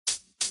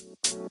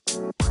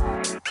Now,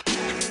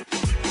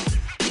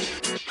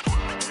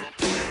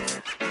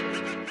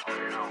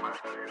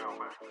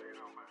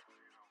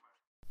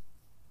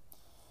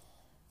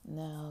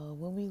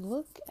 when we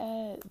look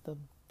at the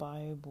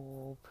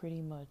Bible,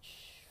 pretty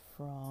much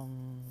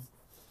from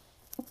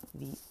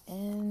the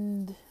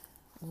end,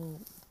 well,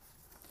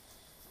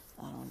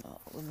 I don't know.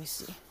 Let me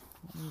see.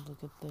 Let me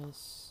look at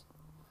this.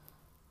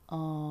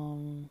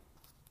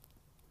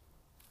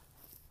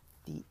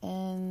 The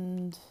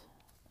end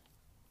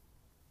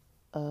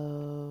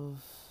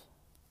of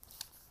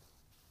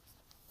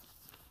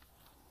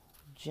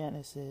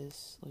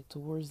Genesis, like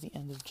towards the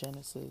end of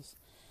Genesis.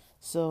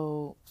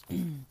 So,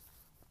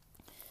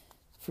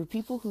 for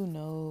people who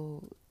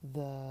know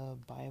the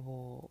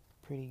Bible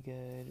pretty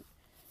good,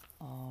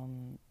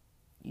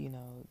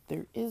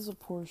 there is a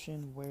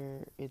portion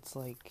where it's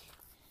like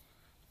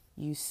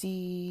you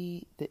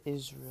see the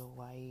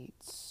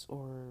Israelites,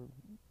 or,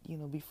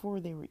 before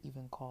they were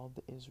even called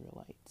the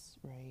Israelites,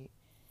 right?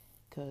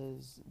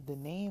 Because the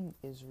name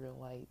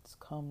Israelites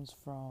comes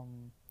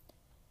from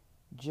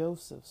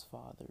Joseph's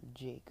father,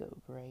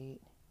 Jacob, right?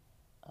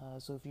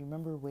 So if you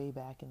remember way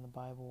back in the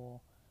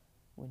Bible,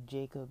 when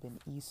Jacob and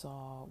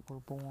Esau were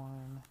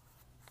born,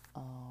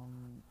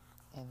 and,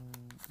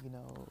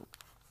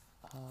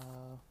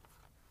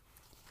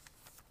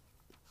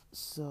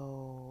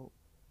 so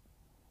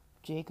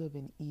Jacob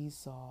and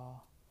Esau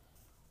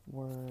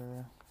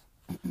were,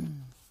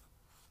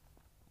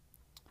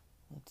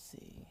 let's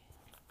see,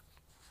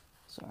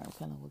 sorry, I'm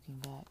kind of looking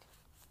back.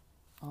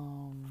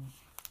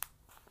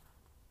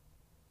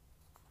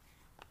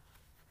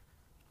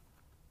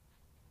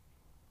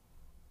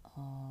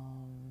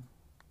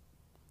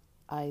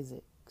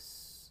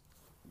 Isaac's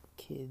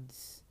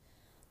kids,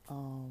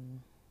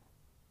 and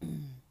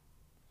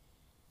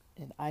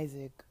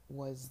Isaac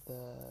was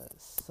the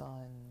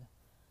son,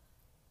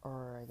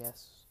 or I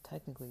guess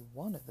technically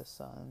one of the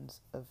sons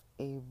of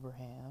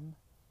Abraham.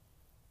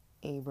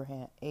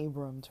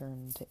 Abram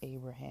turned to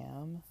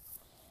Abraham.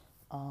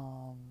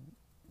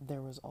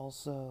 There was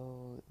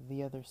also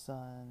the other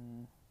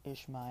son,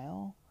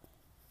 Ishmael,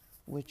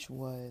 which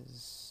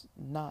was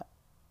not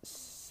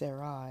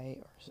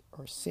Sarai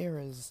or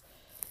Sarah's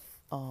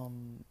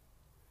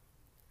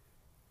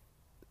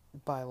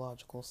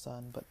biological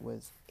son, but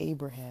was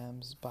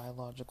Abraham's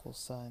biological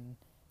son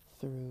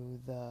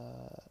through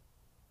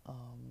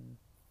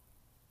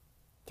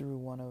through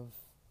one of,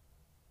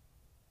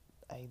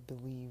 I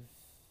believe,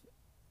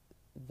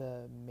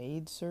 the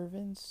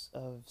maidservants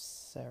of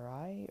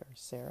Sarai or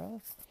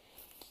Sarah.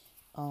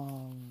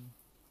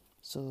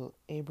 So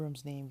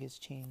Abram's name gets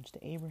changed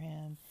to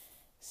Abraham.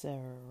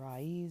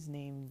 Sarai's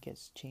name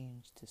gets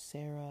changed to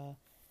Sarah.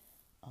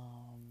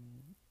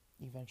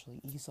 Eventually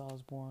Esau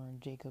is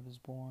born. Jacob is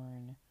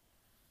born.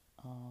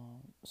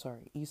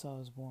 Esau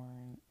is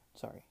born.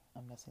 Sorry,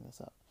 I'm messing this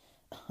up.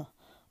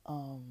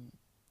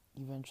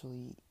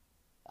 Eventually,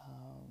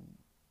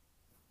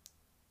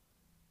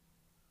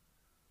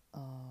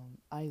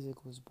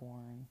 Isaac was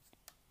born,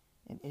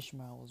 and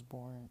Ishmael was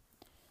born.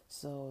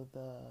 So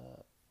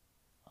the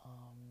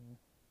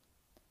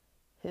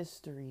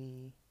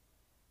history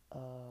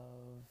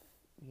of,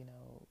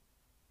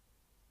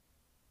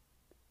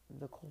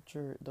 the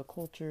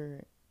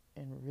culture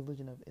and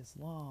religion of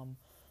Islam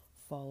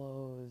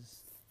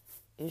follows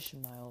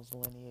Ishmael's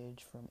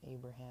lineage from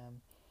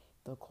Abraham.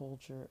 The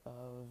culture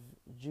of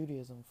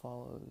Judaism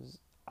follows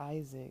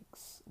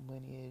Isaac's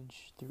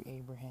lineage through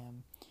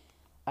Abraham.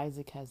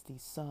 Isaac has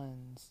these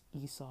sons,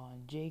 Esau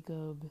and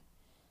Jacob.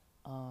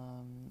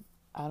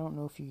 I don't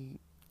know if you,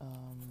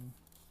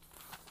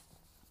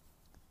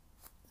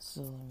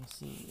 so let me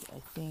see, I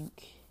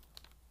think,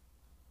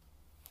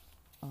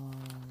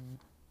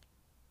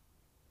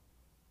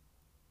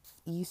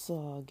 does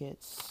Esau get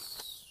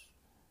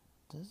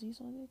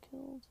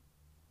killed?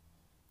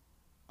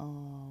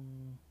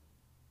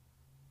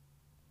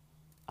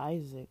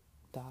 Isaac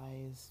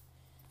dies.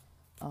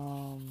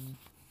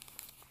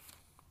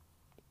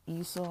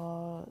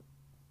 Esau,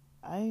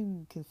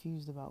 I'm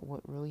confused about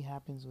what really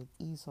happens with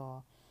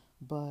Esau,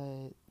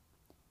 but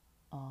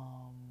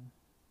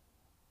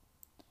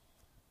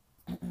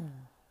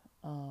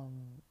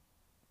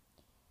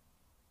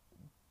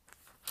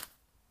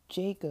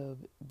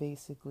Jacob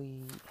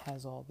basically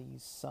has all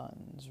these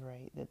sons,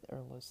 right, that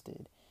are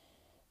listed.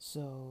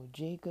 So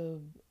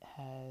Jacob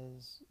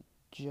has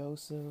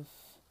Joseph,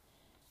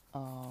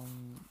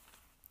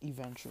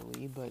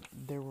 eventually, but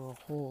there were a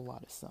whole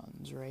lot of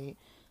sons, right?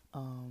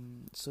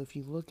 So if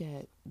you look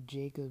at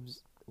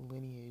Jacob's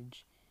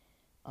lineage,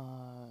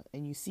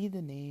 and you see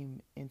the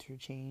name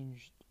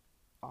interchanged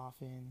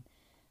often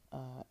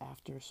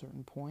after a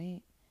certain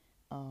point,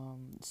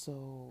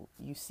 so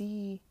you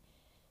see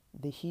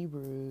the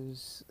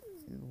Hebrews,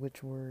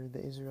 which were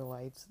the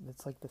Israelites,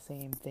 that's like the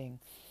same thing.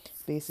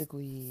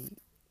 Basically,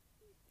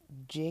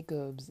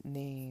 Jacob's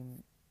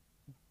name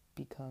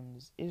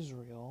becomes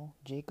Israel.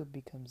 Jacob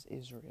becomes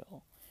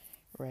Israel,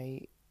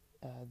 right?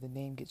 The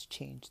name gets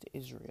changed to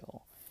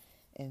Israel.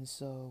 And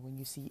so when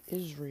you see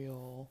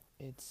Israel,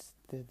 it's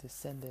the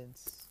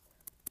descendants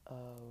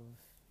of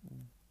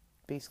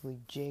basically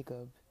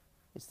Jacob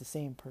is the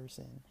same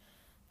person,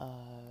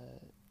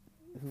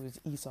 who is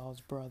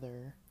Esau's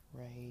brother,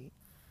 right?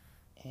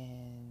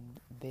 And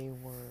they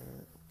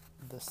were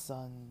the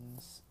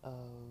sons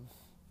of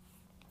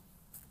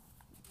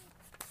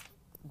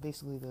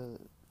basically the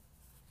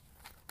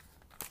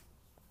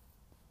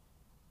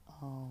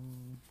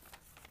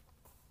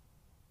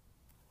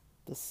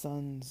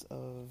sons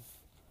of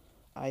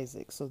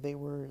Isaac. So they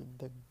were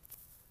the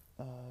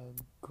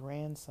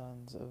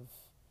grandsons of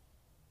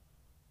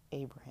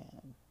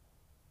Abraham.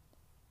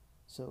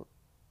 So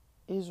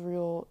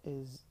Israel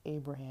is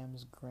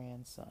Abraham's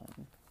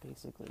grandson,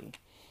 basically,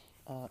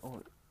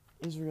 or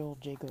Israel,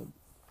 Jacob,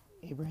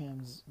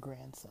 Abraham's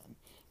grandson.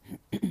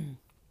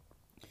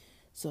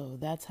 So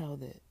that's how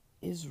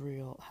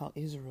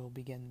Israel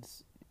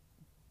begins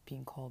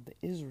being called the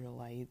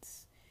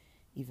Israelites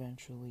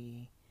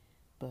eventually.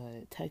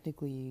 But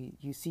technically,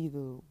 you see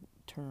the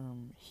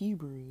term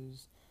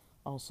Hebrews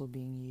also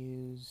being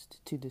used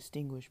to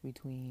distinguish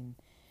between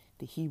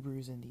the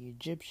Hebrews and the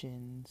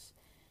Egyptians.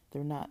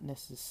 They're not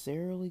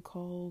necessarily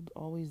called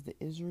always the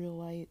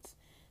Israelites,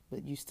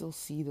 but you still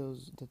see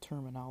the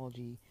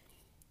terminology.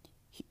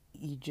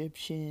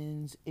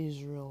 Egyptians,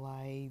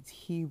 Israelites,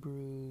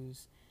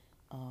 Hebrews,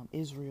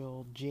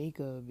 Israel,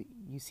 Jacob.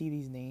 You see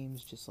these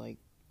names just like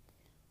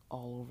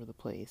all over the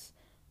place.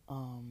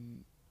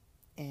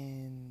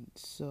 And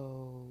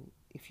so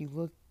if you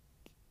look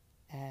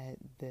at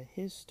the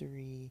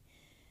history,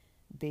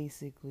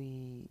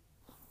 basically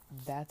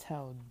that's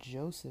how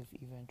Joseph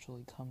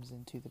eventually comes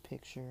into the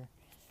picture.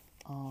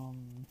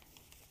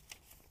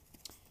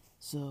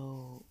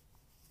 So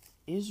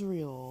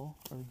Israel,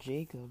 or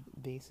Jacob,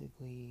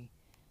 basically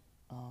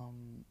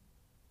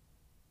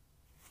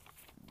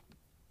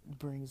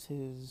brings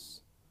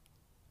his,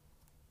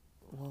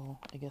 well,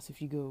 I guess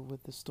if you go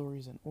with the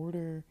stories in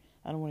order,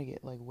 I don't want to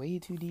get like way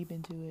too deep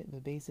into it,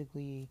 but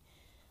basically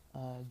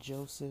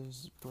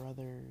Joseph's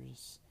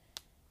brothers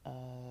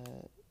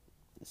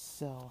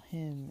sell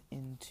him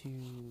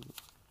into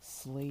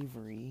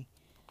slavery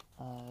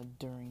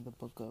during the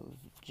book of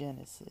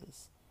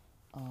Genesis.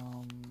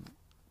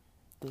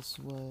 This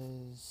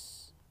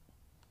was,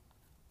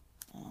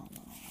 I don't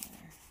know,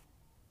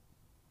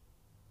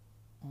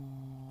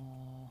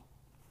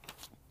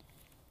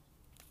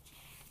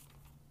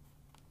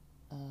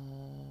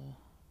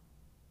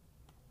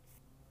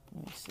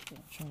 let me see,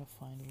 I'm trying to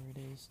find where it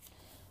is.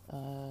 I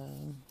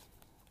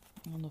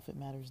don't know if it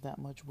matters that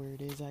much where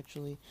it is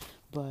actually,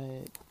 but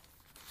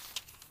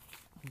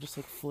I'm just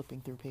like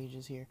flipping through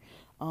pages here.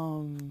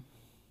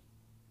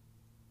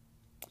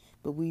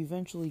 But we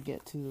eventually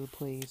get to the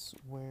place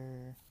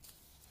where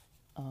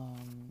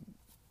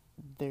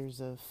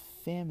there's a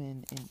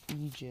famine in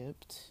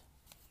Egypt,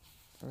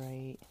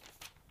 right?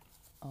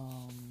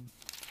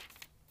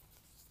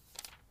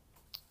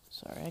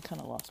 Sorry, I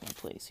kind of lost my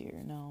place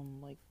here. Now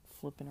I'm like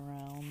flipping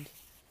around.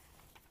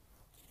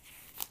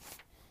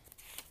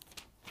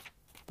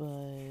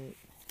 But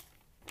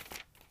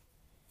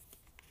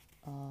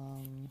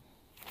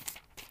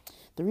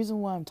the reason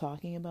why I'm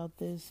talking about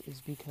this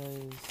is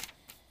because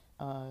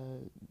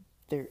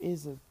there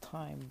is a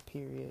time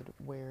period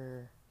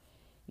where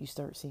you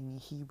start seeing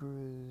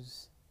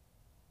Hebrews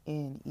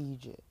in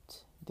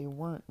Egypt. They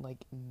weren't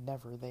like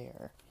never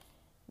there.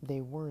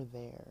 They were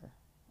there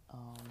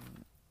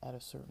at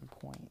a certain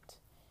point.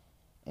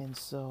 And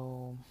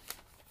so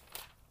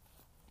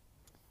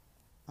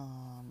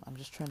I'm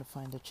just trying to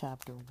find a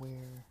chapter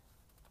where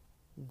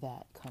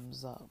that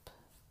comes up.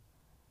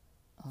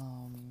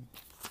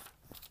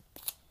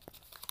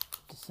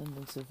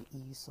 Descendants of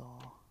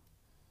Esau.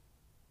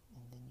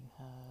 And then you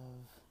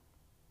have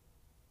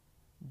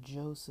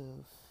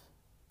Joseph.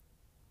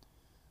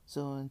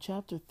 So in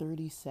chapter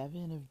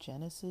 37 of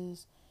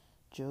Genesis,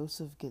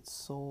 Joseph gets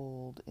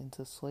sold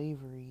into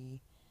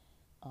slavery,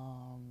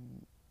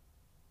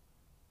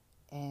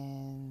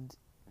 and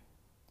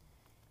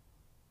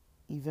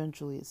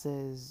eventually it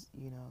says,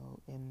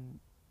 in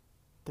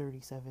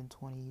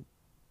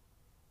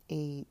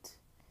 37:28,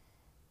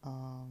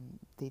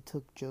 they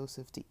took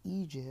Joseph to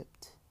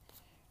Egypt,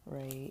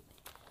 right?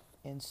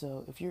 And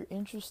so if you're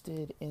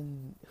interested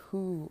in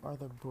who are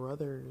the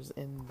brothers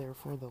and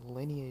therefore the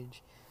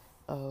lineage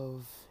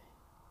of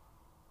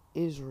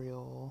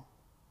Israel,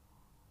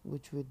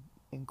 which would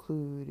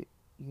include,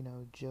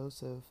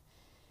 Joseph,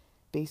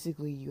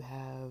 basically you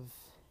have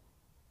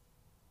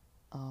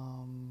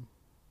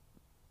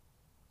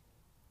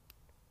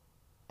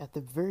at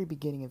the very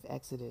beginning of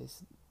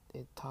Exodus,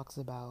 it talks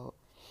about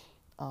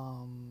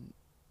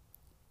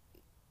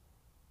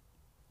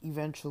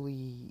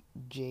eventually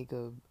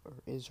Jacob or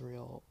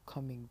Israel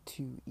coming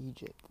to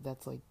Egypt.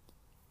 That's like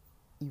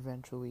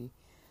eventually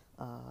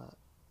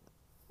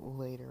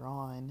later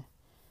on.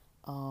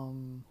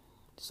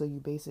 So you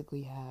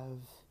basically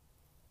have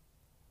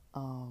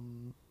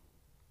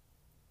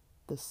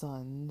the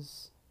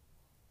sons.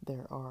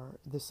 There are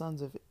the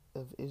sons of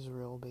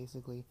Israel,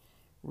 basically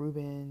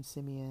Reuben,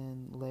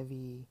 Simeon,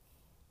 Levi,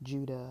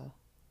 Judah,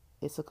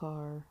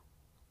 Issachar,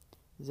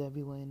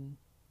 Zebulun,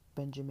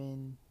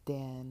 Benjamin,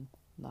 Dan,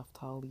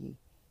 Naphtali,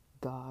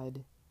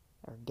 Gad,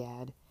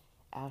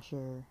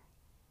 Asher,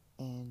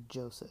 and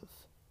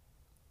Joseph.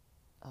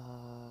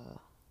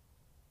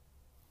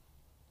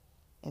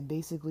 And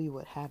basically,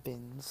 what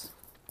happens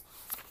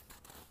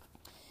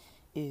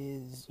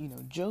is,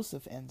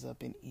 Joseph ends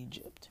up in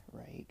Egypt,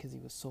 right? Because he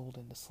was sold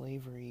into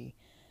slavery.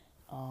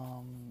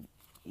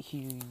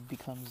 He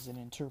becomes an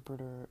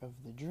interpreter of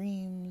the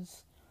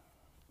dreams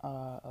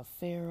of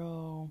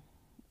Pharaoh.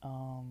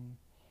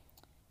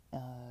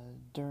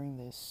 During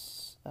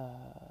this,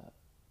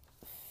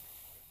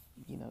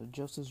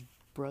 Joseph's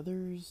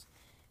brothers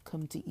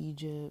come to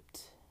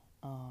Egypt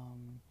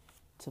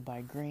to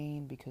buy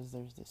grain because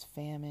there's this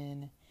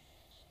famine.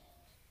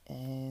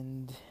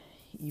 And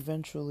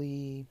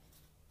eventually,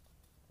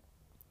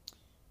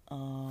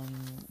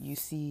 you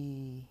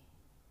see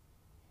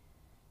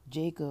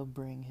Jacob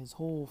bring his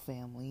whole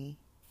family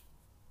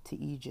to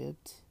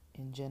Egypt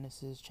in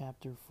Genesis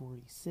chapter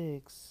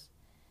 46.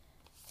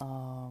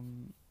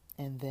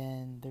 And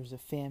then there's a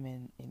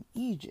famine in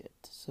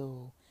Egypt.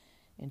 So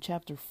in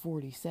chapter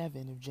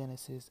 47 of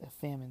Genesis, a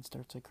famine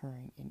starts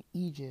occurring in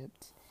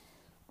Egypt.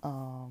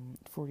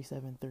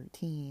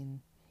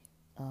 47:13.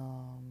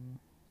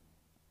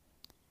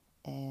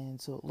 And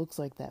so it looks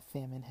like that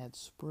famine had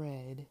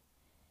spread,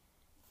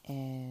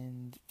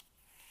 and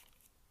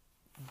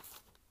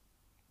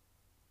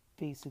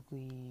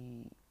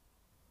basically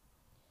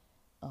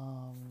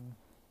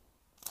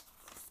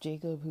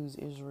Jacob, who's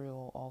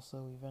Israel,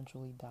 also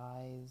eventually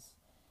dies.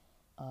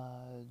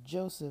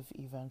 Joseph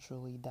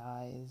eventually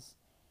dies.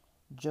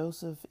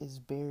 Joseph is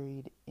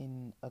buried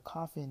in a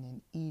coffin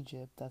in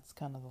Egypt. That's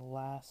kind of the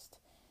last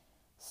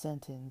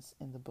sentence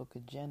in the book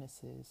of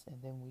Genesis.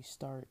 And then we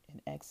start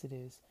in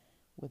Exodus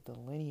with the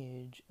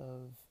lineage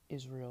of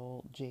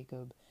Israel,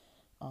 Jacob.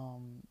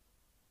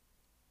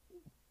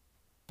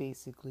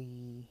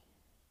 Basically,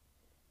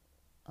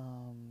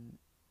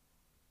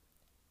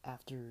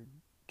 after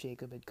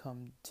Jacob had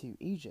come to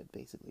Egypt,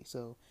 basically.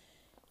 So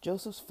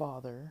Joseph's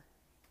father,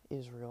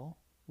 Israel,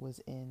 was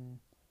in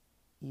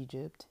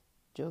Egypt.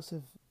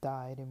 Joseph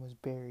died and was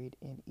buried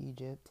in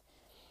Egypt.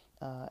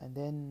 And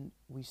then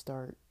we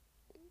start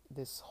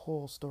this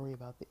whole story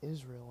about the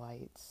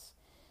Israelites.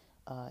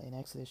 In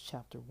Exodus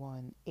chapter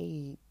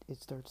 1:8,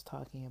 it starts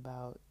talking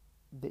about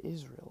the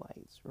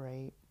Israelites,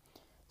 right?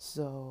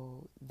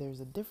 So there's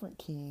a different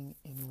king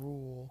in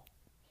rule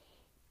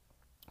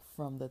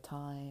from the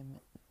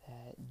time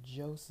that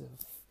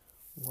Joseph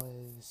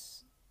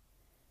was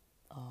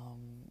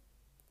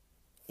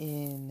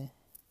in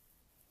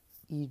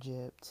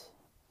Egypt,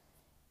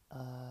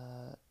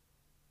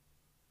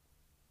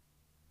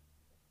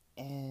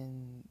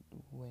 and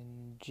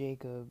when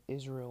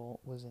Israel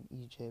was in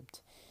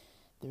Egypt.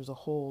 There's a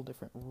whole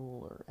different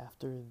ruler.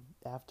 After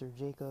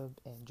Jacob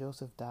and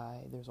Joseph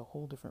die, there's a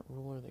whole different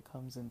ruler that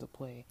comes into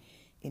play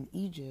in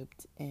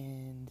Egypt,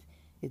 and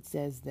it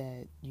says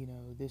that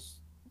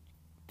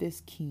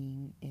this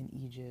king in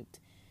Egypt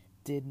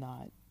did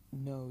not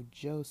know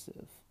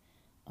Joseph,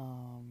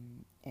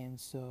 and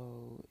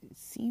so it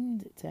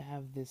seemed to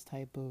have this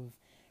type of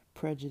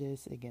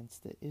prejudice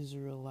against the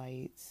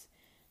Israelites,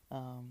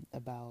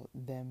 about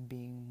them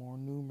being more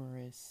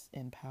numerous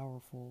and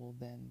powerful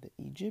than the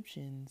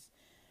Egyptians,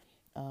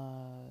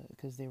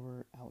 because they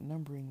were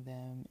outnumbering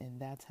them,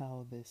 and that's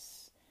how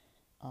this,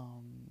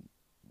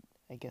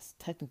 I guess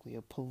technically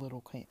a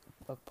political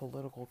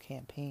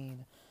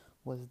campaign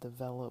was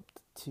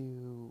developed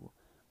to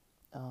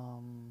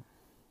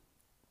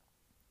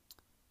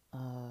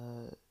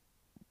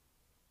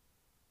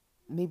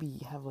maybe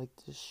have like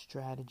this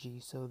strategy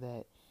so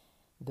that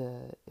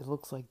it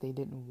looks like they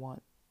didn't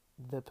want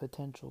the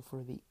potential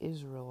for the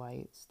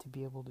Israelites to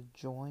be able to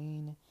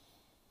join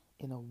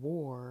in a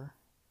war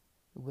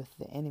with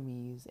the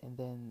enemies and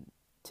then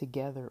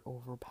together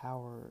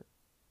overpower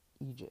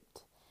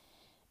Egypt.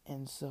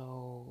 And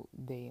so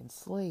they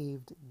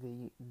enslaved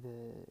the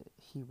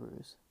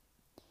Hebrews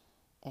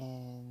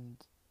and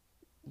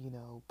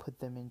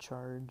put them in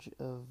charge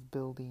of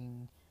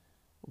building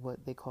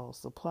what they call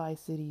supply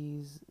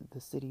cities, the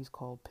cities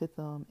called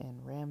Pithom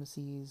and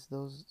Ramesses.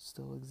 Those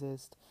still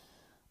exist.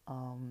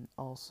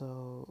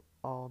 Also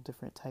all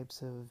different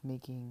types of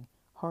making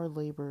hard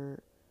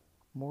labor,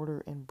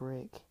 mortar and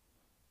brick,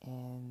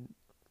 and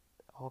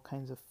all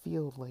kinds of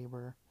field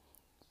labor.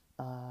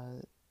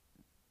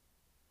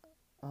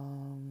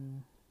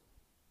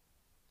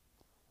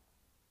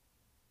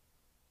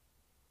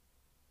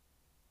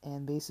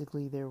 And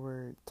basically there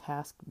were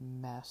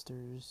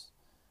taskmasters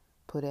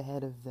put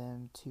ahead of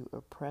them to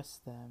oppress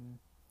them.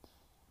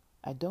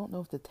 I don't know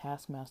if the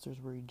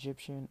taskmasters were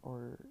Egyptian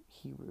or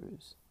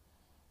Hebrews.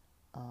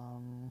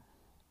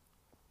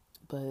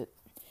 But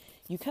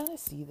you kind of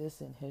see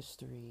this in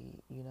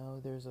history.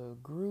 There's a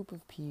group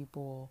of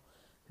people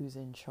who's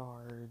in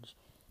charge,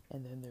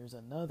 and then there's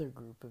another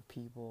group of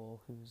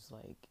people who's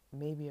like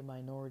maybe a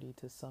minority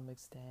to some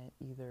extent.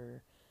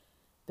 Either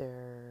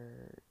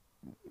they're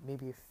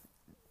maybe if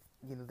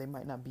they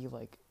might not be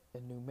like a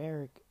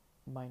numeric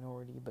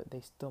minority, but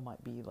they still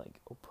might be like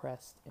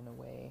oppressed in a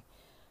way.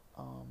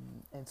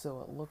 And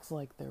so it looks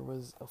like there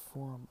was a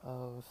form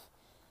of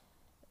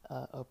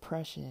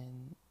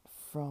oppression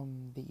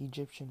from the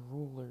Egyptian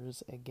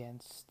rulers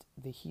against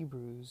the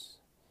Hebrews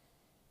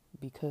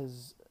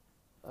because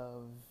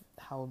of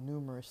how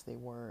numerous they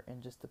were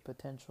and just the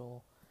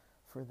potential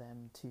for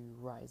them to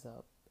rise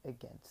up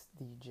against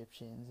the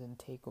Egyptians and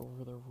take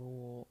over the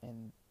rule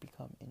and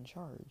become in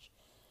charge.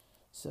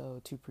 So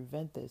to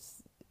prevent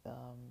this,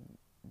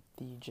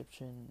 the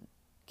Egyptian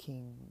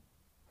king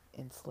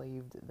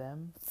enslaved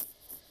them.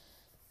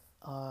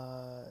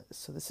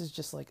 So this is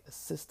just like a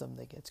system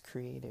that gets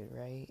created,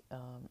 right?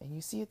 And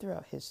you see it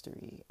throughout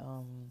history.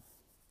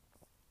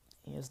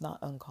 It's not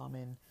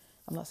uncommon.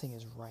 I'm not saying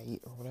it's right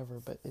or whatever,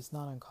 but it's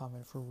not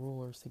uncommon for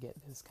rulers to get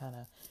this kind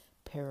of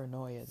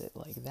paranoia that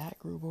like that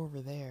group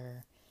over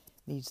there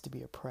needs to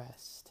be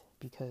oppressed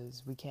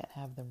because we can't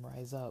have them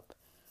rise up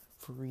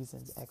for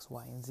reasons X,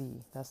 Y, and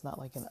Z. That's not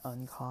like an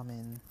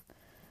uncommon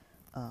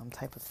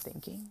type of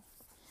thinking.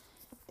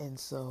 And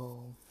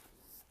so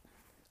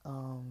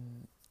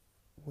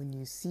when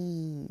you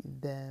see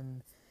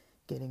them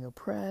getting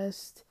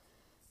oppressed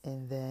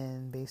and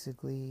then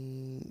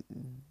basically,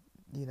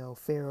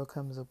 Pharaoh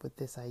comes up with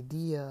this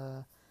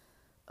idea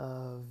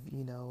of,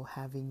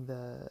 having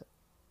the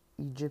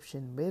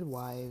Egyptian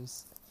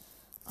midwives,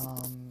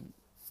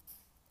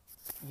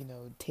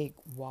 take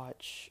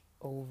watch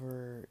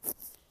over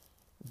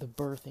the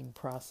birthing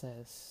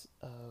process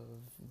of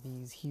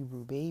these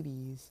Hebrew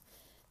babies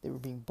that were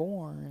being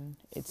born.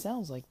 It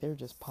sounds like they're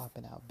just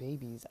popping out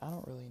babies. I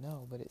don't really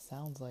know, but it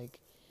sounds like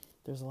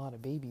there's a lot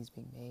of babies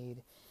being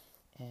made,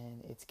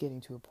 and it's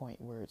getting to a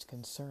point where it's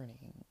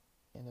concerning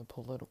in a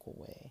political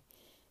way.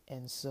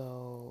 And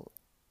so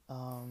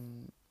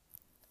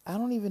I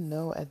don't even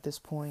know at this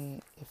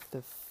point if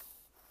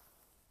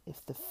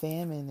the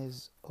famine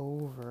is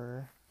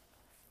over.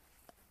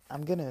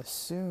 I'm gonna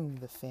assume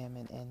the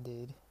famine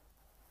ended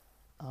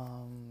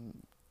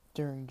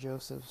during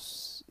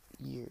Joseph's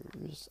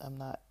years. I'm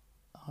not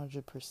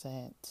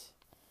 100%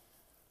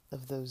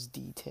 of those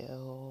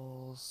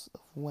details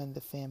of when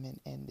the famine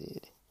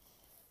ended.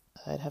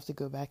 I'd have to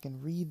go back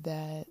and read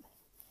that.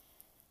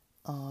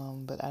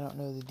 But I don't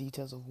know the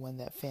details of when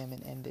that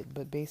famine ended.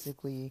 But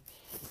basically,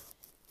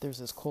 there's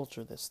this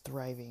culture that's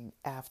thriving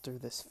after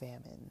this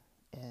famine.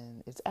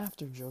 And it's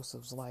after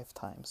Joseph's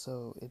lifetime.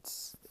 So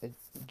it's a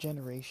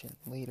generation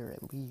later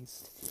at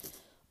least.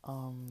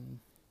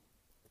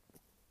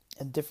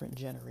 A different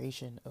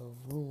generation of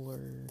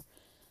ruler,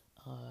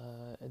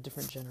 a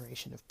different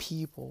generation of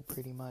people,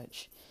 pretty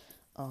much.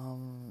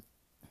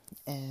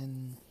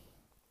 And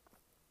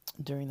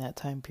during that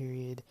time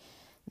period,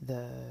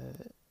 the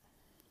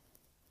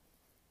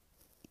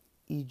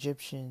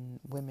Egyptian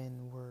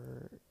women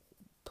were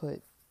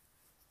put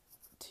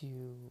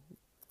to,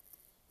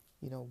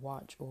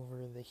 watch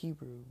over the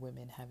Hebrew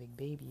women having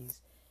babies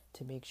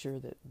to make sure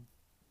that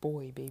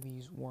boy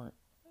babies weren't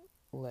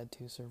led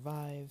to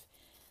survive.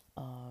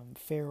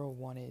 Pharaoh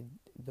wanted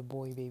the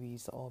boy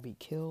babies to all be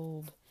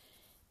killed,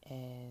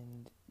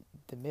 and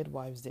the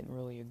midwives didn't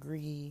really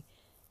agree.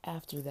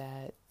 After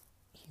that,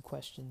 he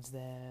questions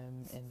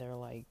them, and they're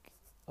like,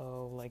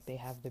 oh, like they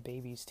have the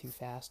babies too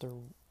fast or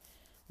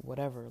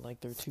whatever,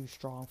 like they're too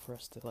strong for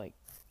us to like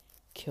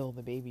kill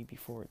the baby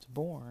before it's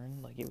born.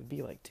 Like it would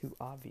be like too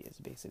obvious,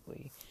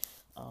 basically.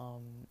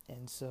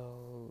 And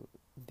so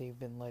they've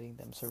been letting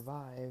them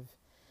survive.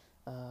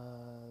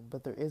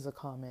 But there is a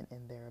comment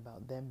in there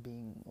about them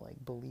being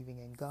like believing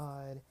in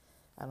God.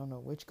 I don't know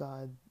which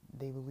God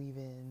they believe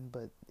in,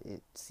 but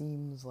it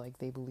seems like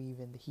they believe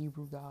in the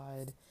Hebrew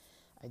God.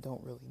 I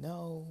don't really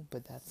know,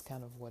 but that's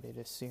kind of what it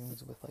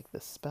assumes with like the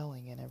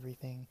spelling and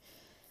everything.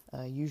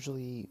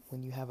 Usually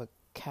when you have a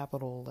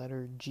capital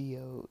letter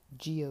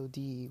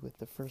G-O-D with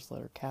the first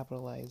letter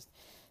capitalized,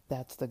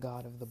 that's the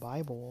God of the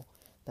Bible.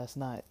 That's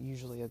not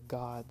usually a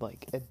God,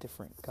 like a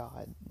different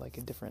God, like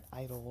a different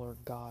idol or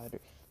God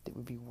that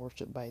would be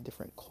worshipped by a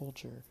different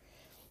culture.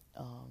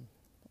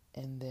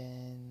 And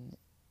then,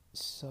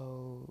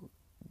 so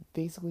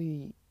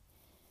basically,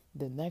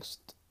 the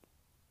next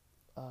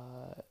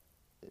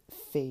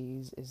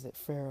phase is that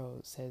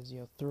Pharaoh says,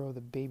 throw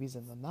the babies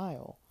in the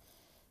Nile.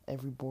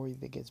 Every boy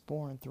that gets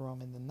born, throw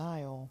them in the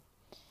Nile.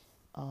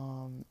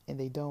 And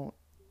they don't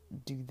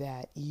do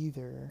that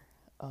either.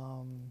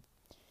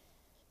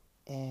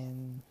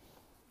 And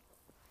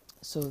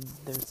so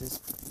there's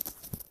this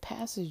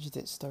passage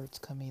that starts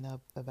coming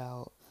up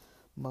about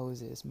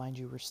Moses. Mind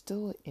you, we're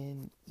still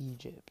in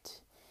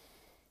Egypt.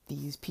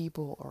 These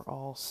people are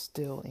all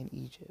still in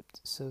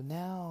Egypt. So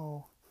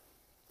now,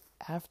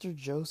 after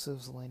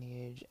Joseph's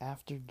lineage,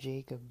 after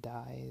Jacob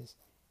dies,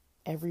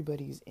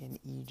 everybody's in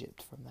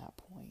Egypt from that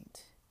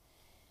point.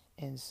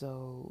 And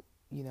so,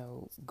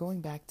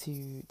 going back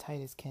to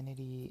Titus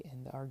Kennedy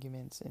and the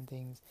arguments and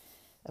things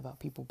about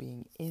people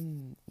being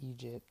in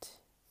Egypt,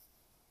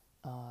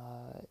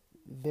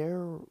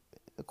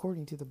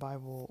 according to the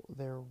Bible,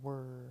 there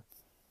were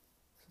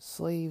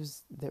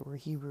slaves that were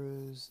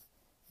Hebrews.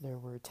 There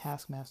were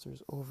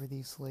taskmasters over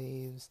these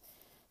slaves.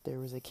 There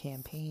was a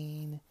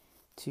campaign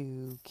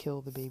to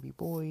kill the baby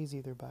boys,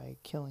 either by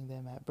killing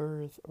them at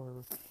birth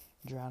or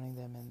drowning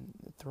them and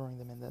throwing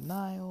them in the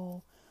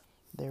Nile.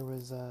 There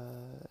was a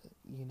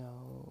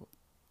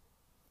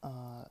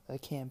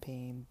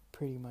campaign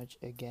pretty much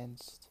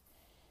against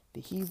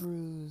the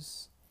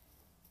Hebrews,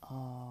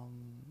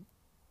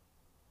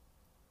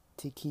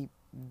 to keep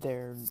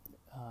their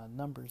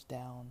numbers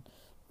down.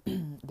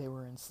 They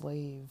were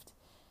enslaved.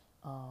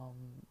 I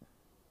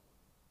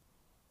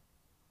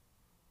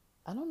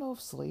don't know if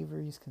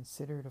slavery is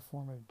considered a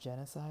form of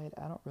genocide.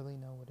 I don't really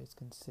know what it's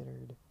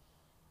considered,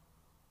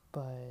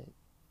 but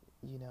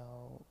you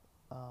know,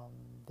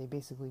 they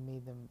basically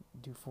made them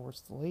do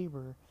forced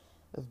labor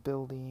of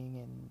building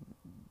and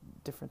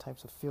different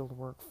types of field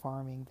work,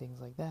 farming,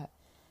 things like that.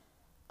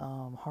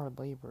 Hard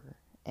labor.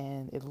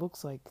 And it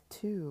looks like,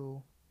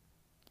 too,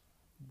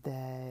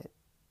 that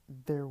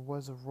there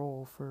was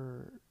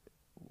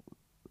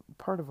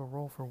part of a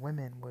role for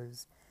women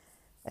was,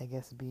 I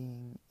guess,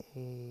 being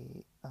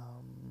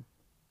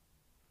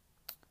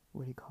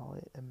what do you call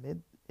it?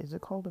 Is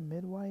it called a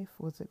midwife?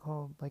 What's it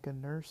called? Like a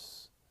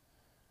nurse?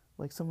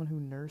 Like someone who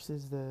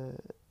nurses the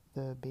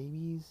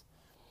babies?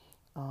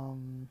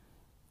 And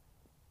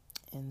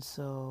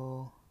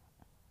so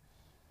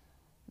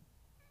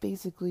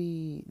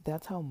basically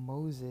that's how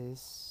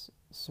Moses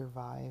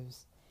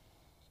survives.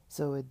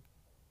 So it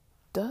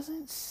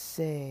doesn't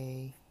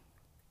say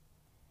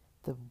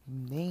the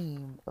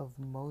name of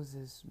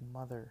Moses'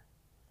 mother,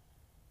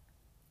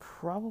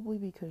 probably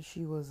because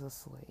she was a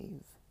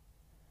slave.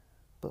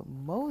 But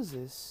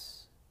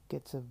Moses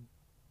gets an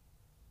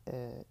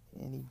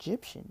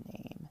Egyptian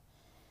name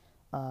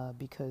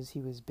because he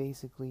was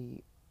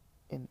basically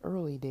in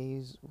early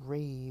days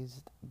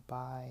raised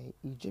by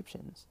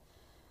Egyptians.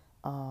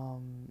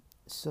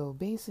 So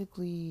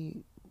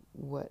basically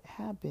what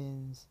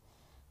happens,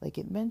 like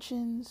it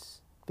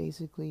mentions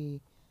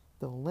basically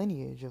the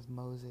lineage of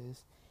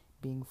Moses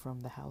being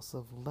from the house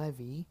of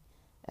Levi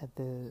at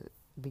the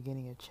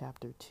beginning of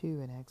chapter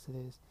 2 in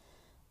Exodus.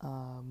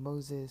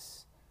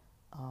 Moses,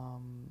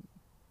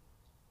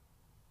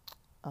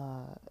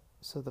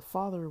 so the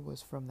father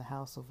was from the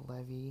house of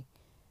Levi,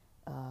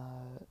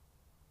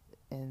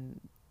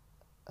 and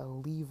a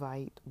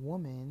Levite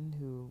woman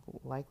who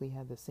likely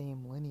had the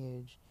same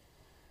lineage.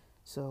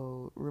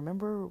 So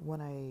remember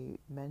when I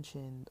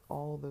mentioned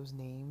all those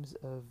names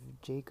of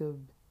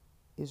Jacob,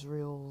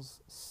 Israel's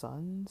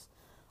sons?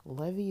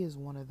 Levi is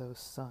one of those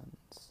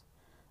sons.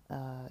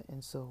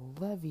 And so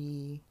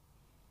Levi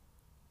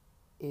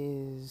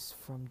is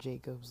from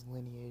Jacob's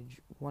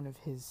lineage, one of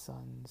his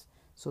sons.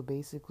 So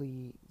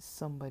basically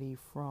somebody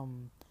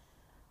from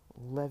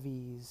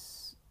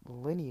Levi's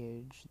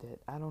lineage that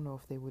I don't know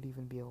if they would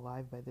even be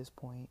alive by this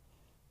point,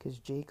 because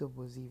Joseph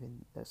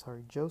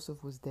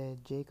was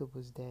dead, Jacob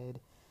was dead.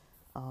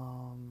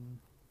 Let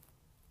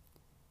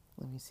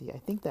me see, I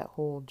think that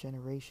whole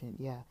generation,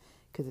 yeah,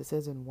 because it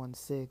says in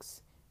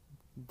 1:6,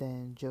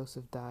 then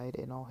Joseph died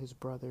and all his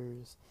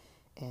brothers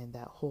and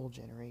that whole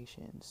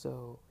generation.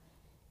 So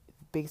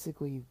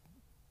basically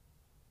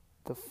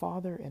the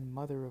father and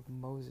mother of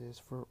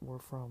Moses were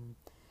from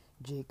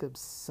Jacob's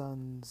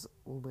son's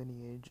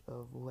lineage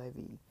of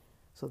Levi.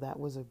 So that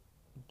was a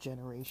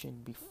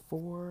generation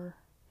before,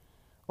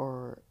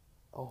 or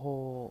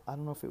I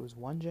don't know if it was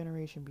one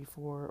generation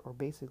before, or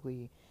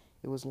basically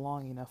it was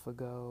long enough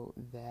ago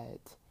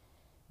that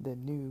the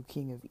new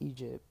king of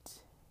Egypt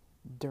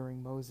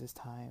during Moses'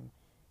 time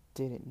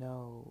didn't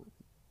know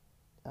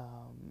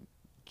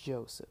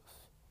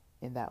Joseph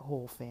and that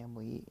whole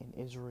family in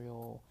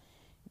Israel,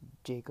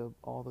 Jacob,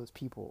 all those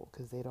people,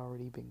 because they'd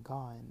already been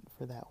gone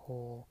for that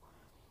whole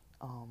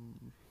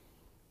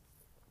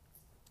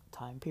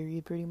time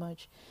period pretty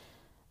much.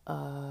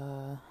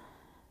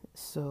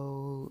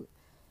 So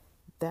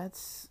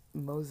that's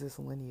Moses'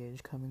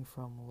 lineage coming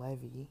from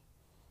Levi,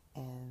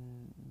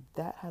 and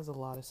that has a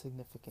lot of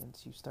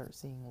significance. You start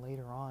seeing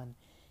later on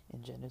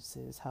in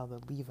Genesis how the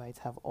Levites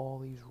have all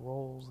these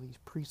roles, these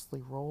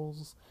priestly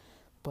roles,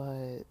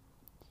 but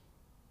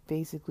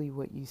basically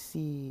what you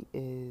see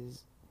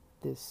is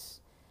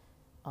this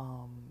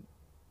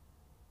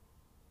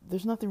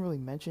there's nothing really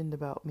mentioned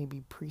about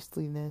maybe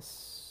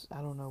priestliness.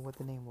 I don't know what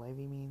the name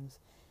Levi means.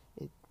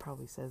 It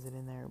probably says it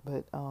in there,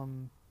 but I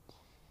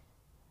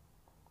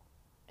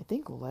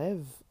think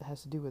Lev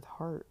has to do with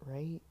heart,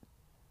 right?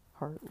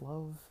 Heart,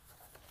 love.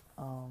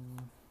 I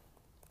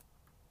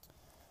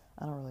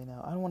don't really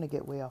know. I don't want to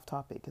get way off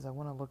topic because I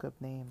want to look up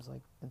names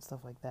like and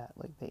stuff like that.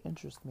 Like they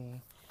interest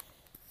me.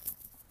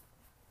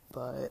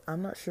 But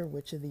I'm not sure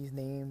which of these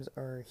names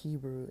are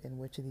Hebrew and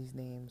which of these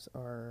names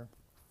are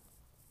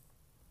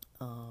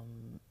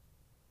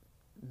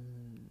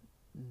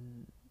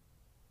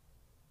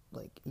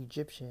like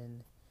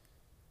Egyptian.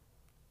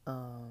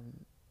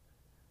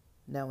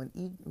 Now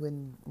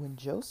when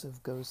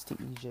Joseph goes to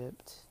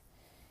Egypt,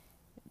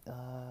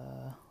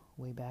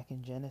 way back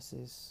in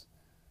Genesis,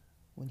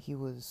 when he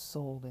was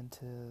sold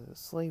into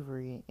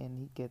slavery and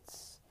he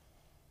gets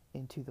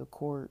into the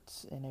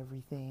courts and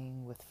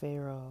everything with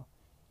Pharaoh,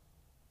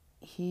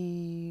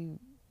 he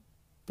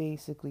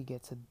basically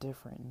gets a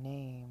different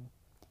name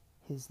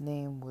his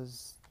name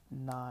was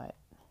not,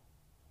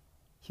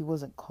 he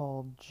wasn't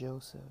called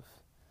Joseph.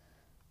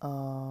 I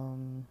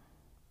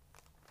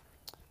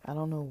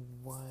don't know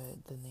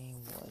what the name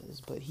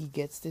was, but he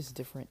gets this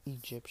different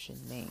Egyptian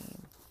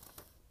name.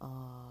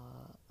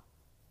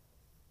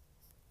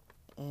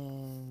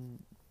 And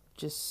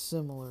just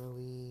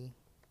similarly,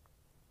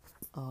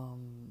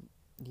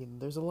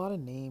 there's a lot of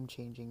name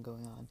changing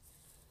going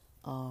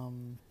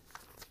on.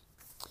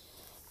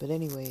 But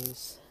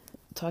anyways,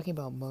 talking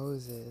about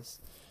Moses,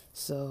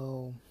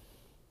 so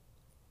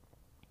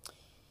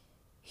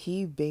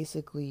he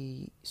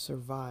basically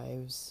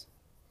survives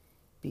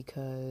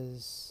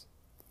because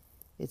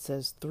it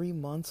says 3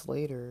 months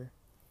later,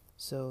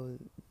 so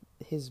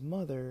his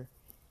mother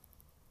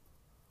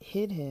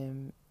hid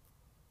him,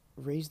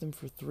 raised him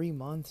for 3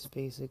 months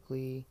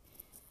basically,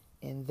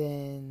 and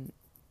then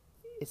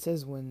it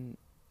says when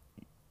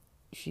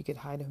she could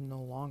hide him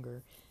no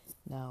longer.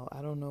 Now,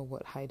 I don't know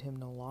what hide him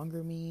no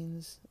longer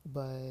means,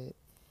 but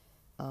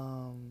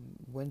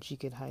when she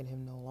could hide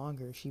him no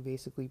longer, she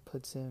basically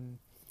puts him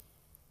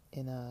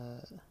in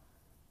a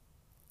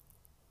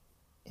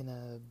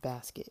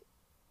basket,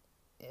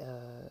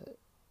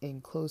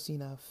 in close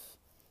enough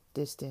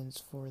distance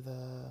for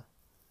the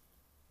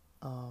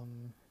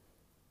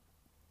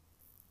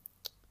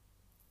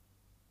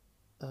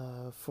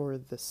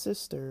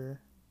sister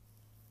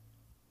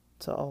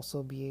to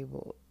also be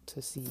able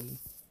to see.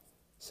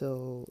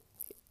 So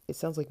it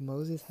sounds like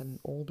Moses had an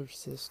older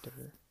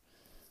sister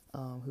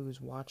who was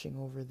watching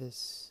over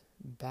this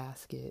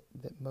basket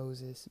that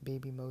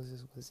baby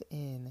Moses was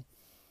in.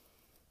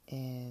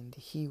 And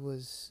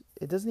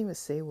it doesn't even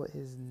say what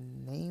his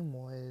name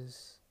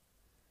was.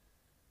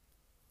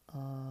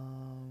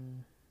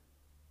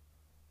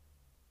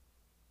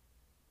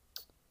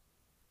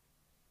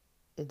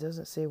 It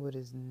doesn't say what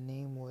his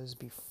name was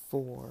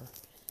before,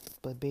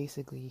 but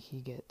basically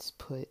he gets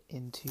put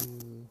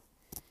into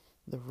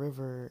the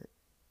river.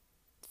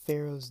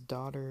 Pharaoh's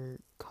daughter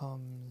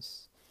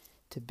comes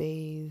to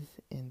bathe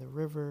in the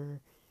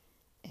river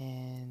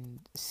and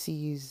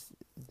sees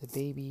the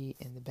baby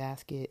in the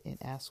basket and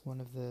asks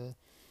one of the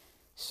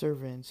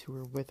servants who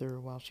were with her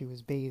while she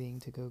was bathing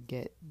to go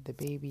get the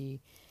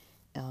baby.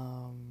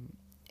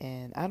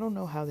 And I don't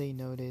know how they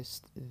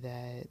noticed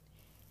that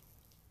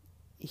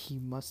he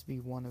must be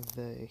one of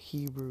the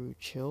Hebrew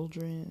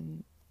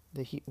children,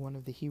 one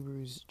of the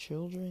Hebrews'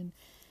 children.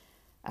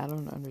 I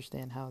don't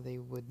understand how they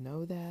would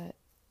know that.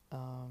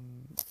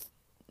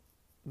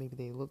 Maybe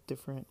they look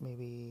different,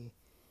 maybe,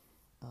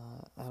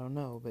 I don't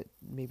know, but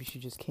maybe she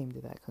just came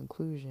to that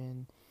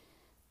conclusion.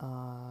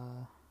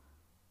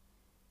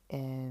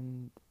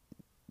 And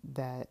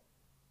that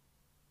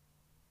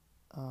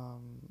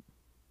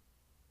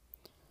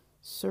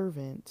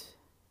servant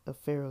of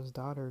Pharaoh's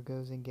daughter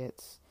goes and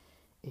gets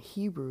a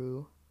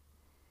Hebrew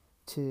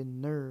to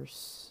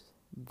nurse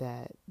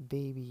that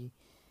baby,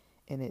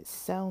 and it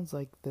sounds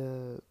like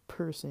the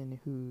person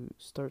who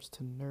starts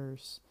to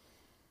nurse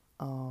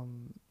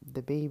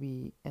the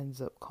baby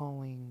ends up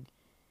calling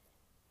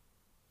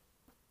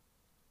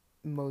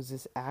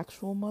Moses'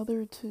 actual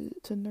mother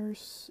to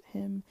nurse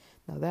him.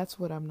 Now that's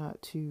what I'm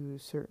not too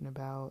certain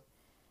about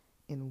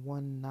in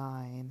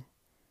 1:9.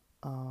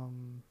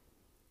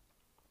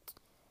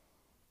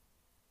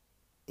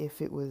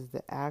 If it was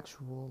the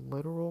actual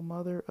literal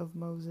mother of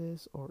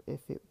Moses, or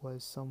if it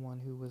was someone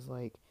who was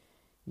like,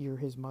 you're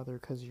his mother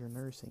because you're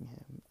nursing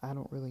him. I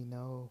don't really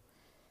know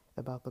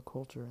about the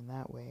culture in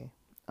that way.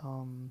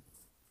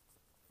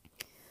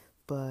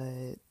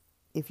 But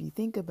if you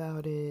think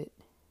about it,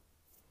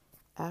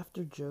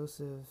 after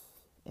Joseph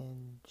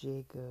and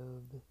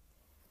Jacob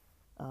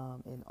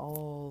and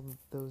all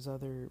those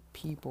other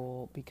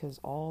people, because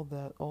all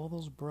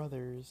those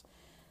brothers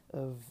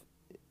of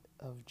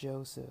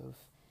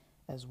Joseph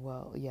as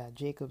well, yeah,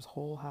 Jacob's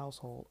whole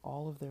household,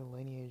 all of their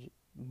lineage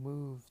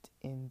moved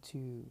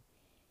into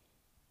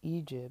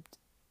Egypt.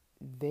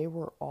 They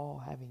were all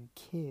having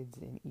kids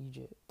in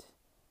Egypt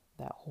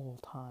that whole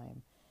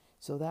time.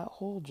 So that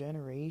whole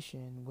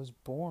generation was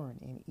born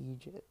in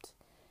Egypt.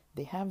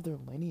 They have their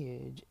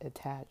lineage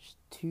attached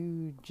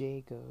to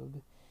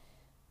Jacob,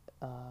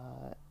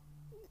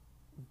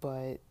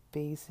 but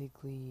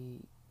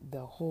basically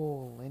the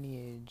whole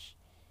lineage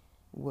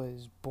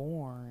was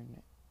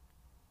born,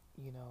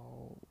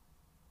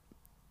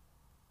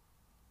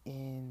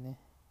 in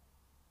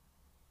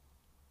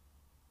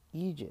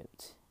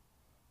Egypt.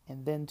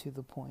 And then to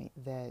the point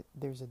that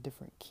there's a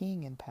different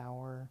king in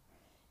power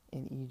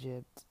in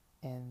Egypt,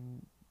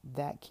 and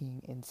that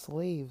king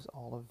enslaves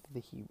all of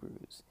the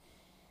Hebrews.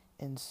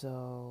 And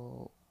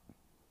so,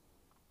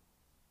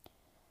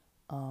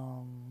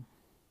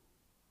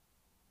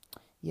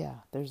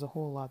 yeah, there's a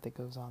whole lot that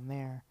goes on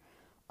there.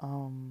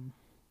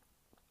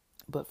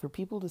 But for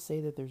people to say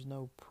that there's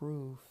no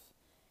proof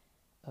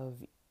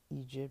of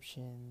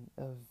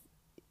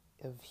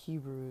of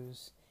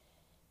Hebrews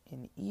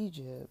in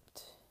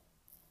Egypt,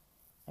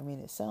 I mean,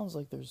 it sounds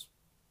like there's,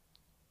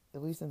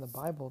 at least in the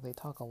Bible, they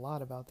talk a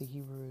lot about the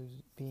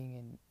Hebrews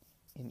being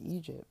in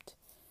Egypt.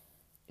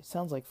 It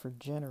sounds like for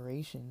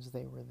generations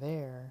they were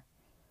there,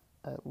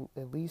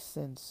 at least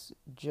since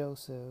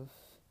Joseph,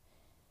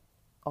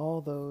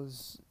 all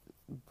those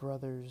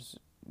brothers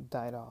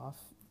died off,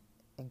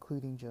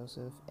 including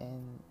Joseph,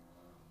 and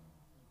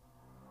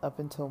up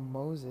until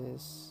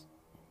Moses,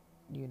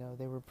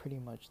 they were pretty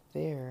much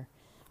there.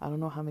 I don't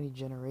know how many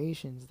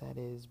generations that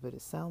is, but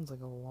it sounds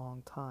like a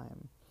long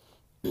time.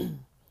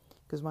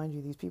 Because, mind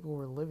you, these people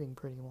were living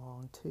pretty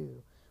long,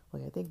 too.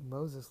 Like, I think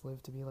Moses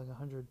lived to be like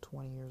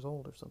 120 years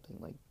old or something.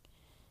 Like,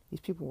 these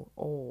people were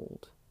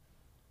old.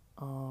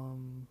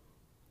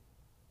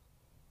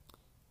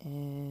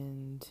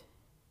 And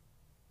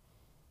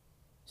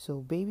so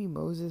baby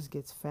Moses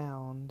gets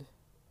found.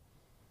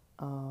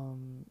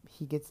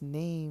 He gets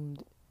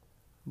named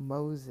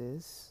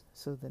Moses.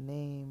 So the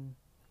name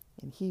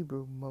in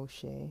Hebrew,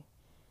 Moshe.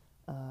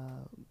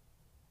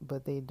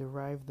 But they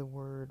derive the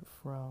word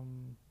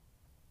from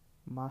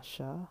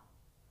Masha.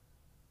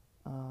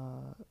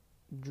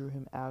 Drew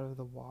him out of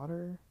the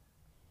water.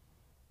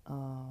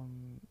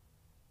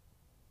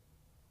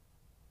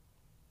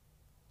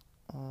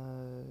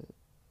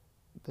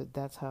 But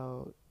that's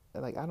how,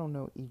 like, I don't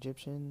know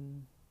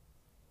Egyptian,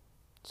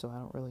 so I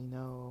don't really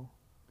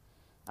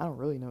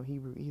know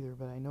Hebrew either,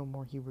 but I know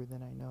more Hebrew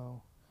than I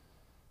know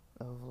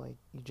of, like,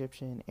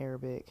 Egyptian,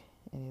 Arabic,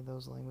 any of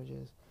those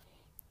languages.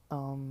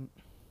 So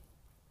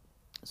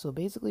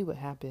basically what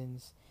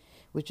happens,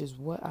 which is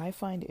what I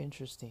find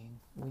interesting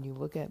when you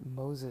look at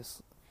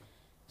Moses'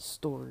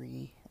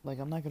 story, like,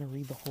 I'm not going to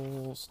read the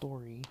whole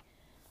story.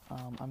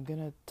 I'm going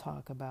to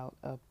talk about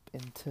up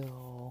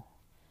until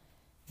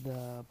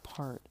the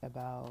part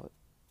about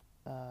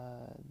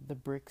the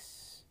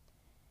bricks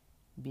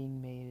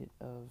being made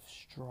of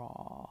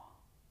straw,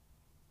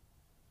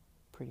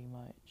 pretty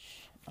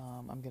much.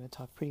 I'm going to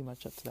talk pretty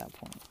much up to that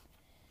point.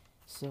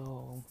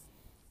 So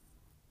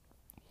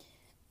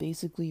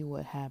basically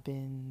what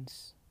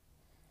happens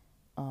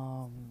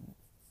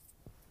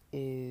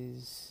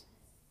is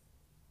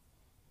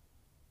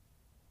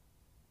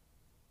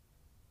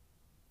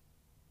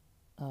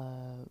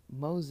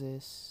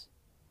Moses,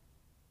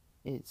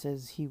 it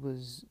says he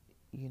was,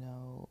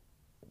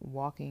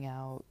 walking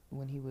out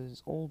when he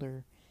was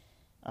older.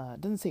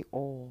 It doesn't say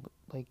old.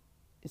 Like,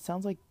 it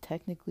sounds like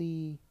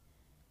technically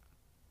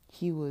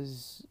he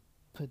was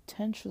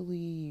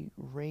potentially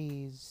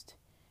raised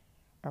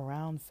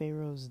around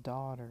Pharaoh's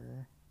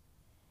daughter.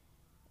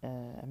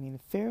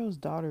 Pharaoh's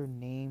daughter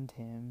named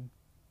him.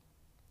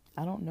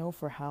 I don't know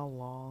for how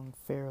long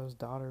Pharaoh's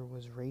daughter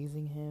was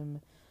raising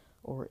him,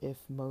 or if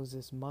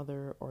Moses'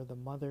 mother or the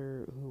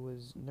mother who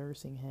was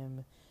nursing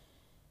him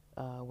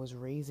was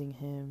raising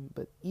him,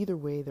 but either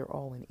way, they're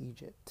all in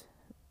Egypt.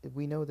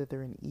 We know that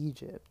they're in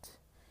Egypt.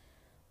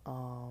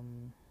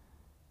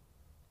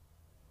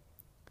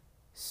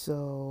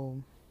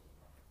 So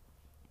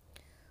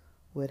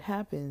what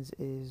happens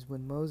is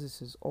when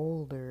Moses is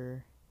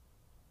older,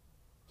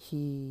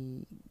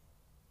 he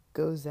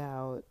goes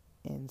out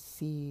and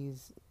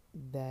sees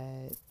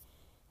that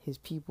his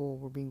people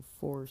were being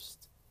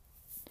forced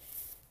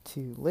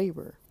to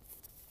labor.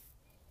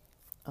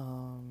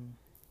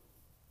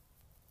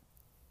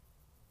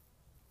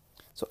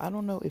 So I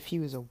don't know if he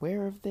was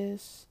aware of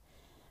this.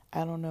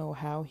 I don't know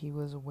how he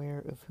was aware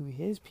of who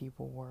his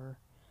people were.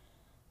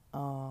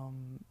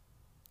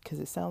 Because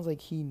it sounds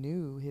like he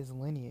knew his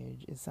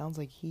lineage. It sounds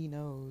like he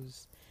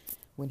knows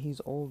when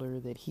he's older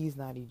that he's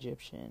not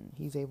Egyptian.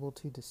 He's able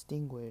to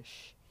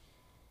distinguish,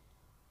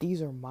 these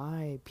are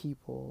my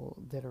people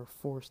that are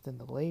forced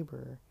into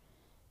labor,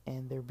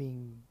 and they're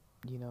being,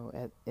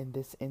 in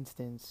this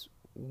instance,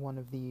 one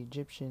of the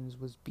Egyptians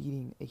was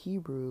beating a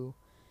Hebrew,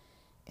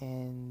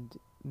 and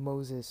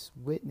Moses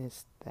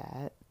witnessed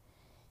that,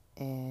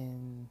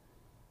 and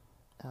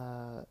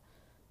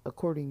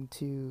according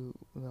to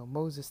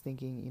Moses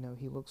thinking,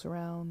 he looks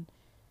around,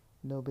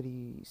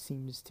 nobody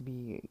seems to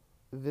be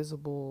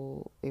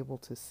visible, able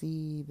to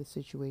see the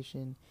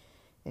situation,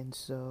 and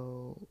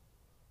so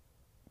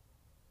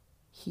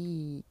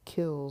he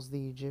kills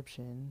the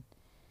Egyptian,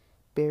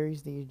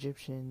 buries the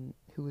Egyptian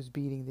who was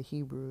beating the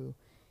Hebrew,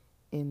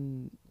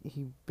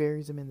 he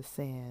buries him in the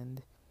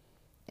sand,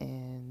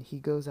 and he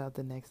goes out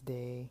the next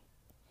day,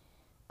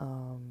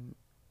 and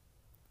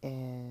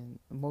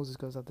Moses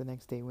goes out the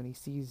next day. When he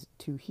sees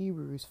two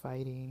Hebrews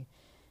fighting,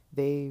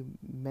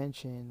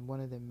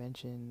 one of them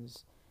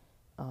mentions,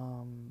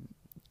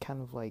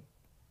 kind of like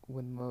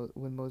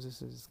when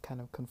Moses is kind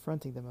of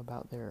confronting them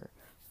about their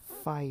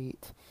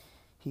fight,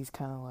 he's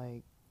kind of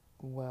like,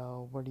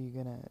 well, are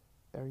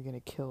you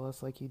gonna kill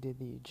us like you did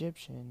the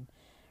Egyptian?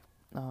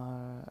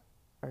 Are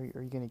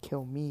you gonna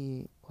kill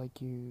me like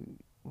you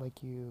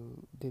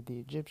did the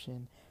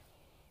Egyptian?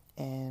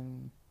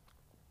 And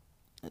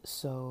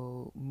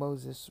so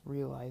Moses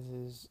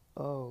realizes,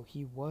 oh,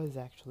 he was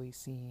actually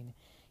seen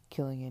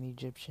killing an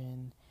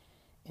Egyptian,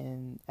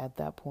 and at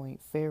that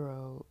point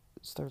Pharaoh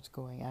starts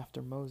going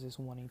after Moses,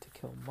 wanting to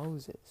kill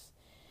Moses.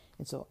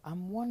 And so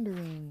I'm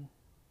wondering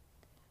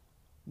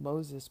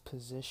Moses'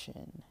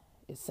 position.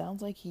 It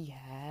sounds like he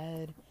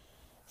had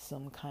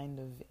some kind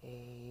of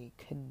a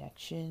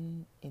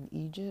connection in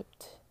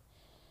Egypt.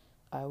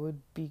 I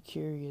would be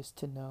curious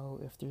to know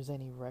if there's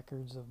any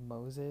records of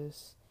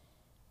Moses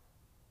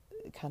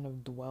kind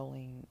of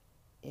dwelling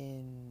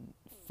in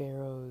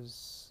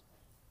Pharaoh's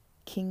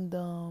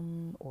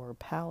kingdom or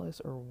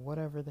palace or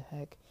whatever the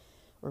heck,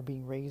 or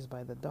being raised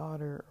by the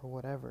daughter or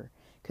whatever.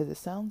 Because it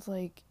sounds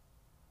like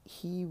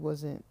he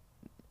wasn't,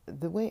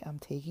 the way I'm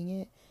taking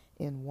it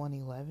in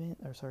 111,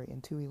 or sorry,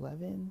 in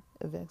 211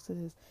 of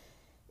Exodus,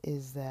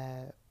 is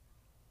that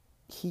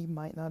he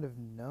might not have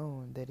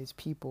known that his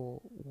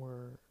people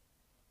were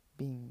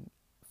being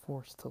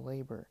forced to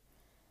labor,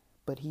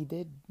 but he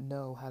did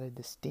know how to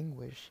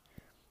distinguish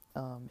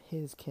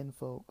his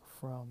kinfolk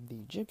from the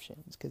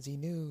Egyptians, because he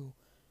knew,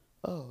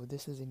 oh,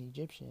 this is an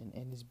Egyptian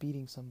and is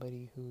beating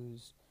somebody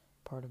who's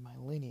part of my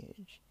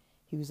lineage.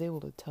 He was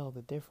able to tell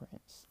the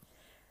difference.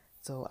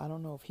 So I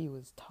don't know if he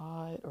was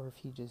taught or if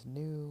he just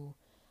knew,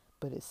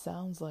 but it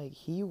sounds like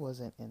he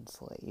wasn't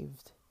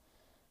enslaved,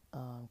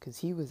 because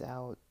he was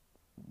out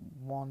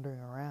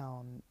wandering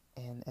around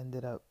and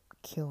ended up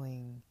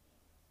killing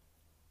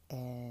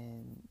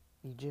an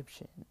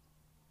Egyptian.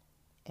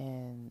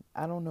 And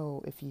I don't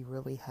know if he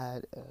really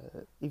had,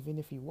 even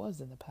if he was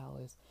in the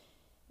palace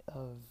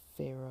of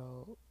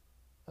Pharaoh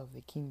of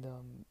the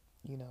kingdom,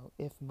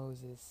 if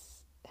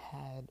Moses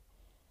had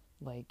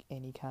like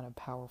any kind of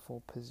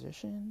powerful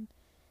position,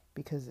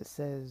 because it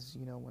says,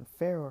 when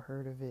Pharaoh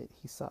heard of it,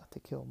 he sought to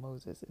kill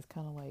Moses. It's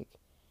kind of like,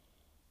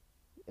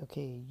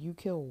 okay, you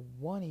kill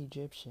one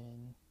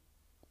Egyptian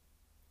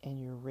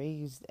and you're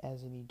raised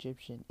as an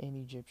Egyptian in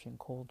Egyptian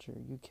culture.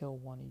 You kill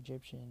one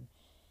Egyptian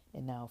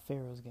and now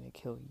Pharaoh's going to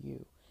kill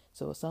you.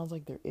 So it sounds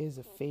like there is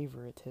a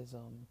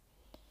favoritism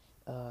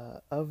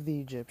of the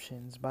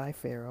Egyptians by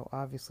Pharaoh,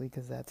 obviously,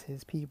 because that's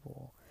his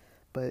people.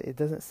 But it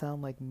doesn't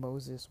sound like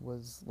Moses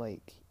was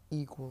like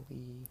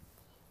equally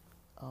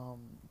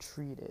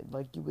treated.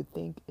 Like you would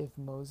think if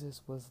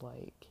Moses was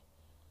like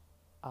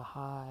a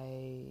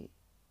high,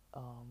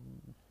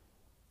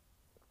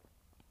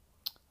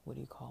 what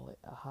do you call it?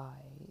 A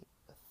high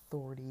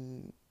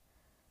authority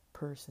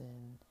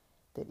person,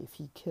 that if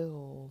he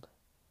killed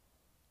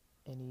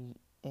an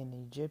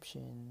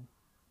Egyptian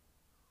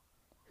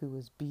who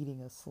was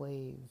beating a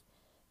slave,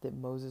 that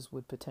Moses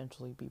would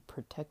potentially be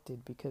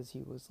protected because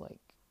he was like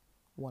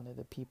one of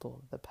the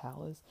people of the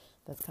palace.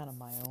 That's kind of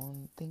my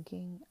own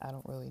thinking. I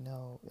don't really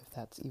know if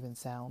that's even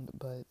sound,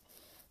 but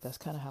that's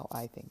kind of how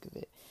I think of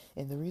it.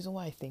 And the reason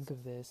why I think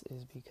of this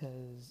is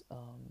because,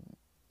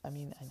 I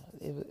mean, I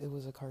know it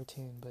was a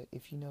cartoon, but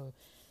if you know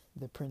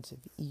the Prince of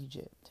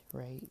Egypt,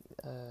 right?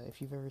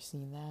 If you've ever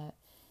seen that,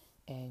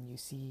 and you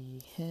see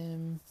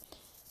him,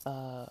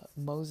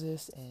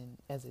 Moses, and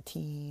as a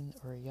teen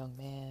or a young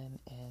man,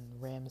 and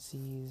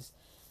Ramses,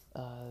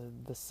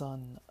 the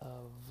son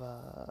of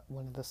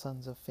one of the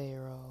sons of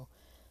Pharaoh,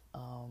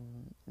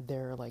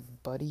 they're like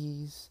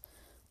buddies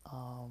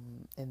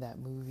in that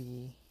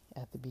movie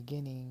at the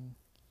beginning,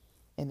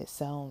 and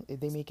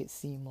they make it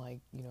seem like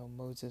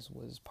Moses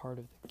was part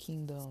of the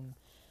kingdom,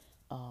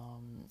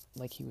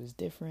 like he was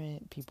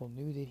different. People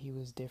knew that he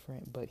was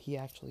different, but he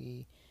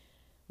actually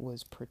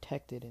was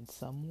protected in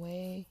some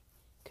way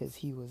because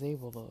he was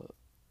able to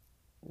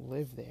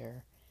live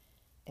there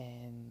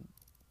and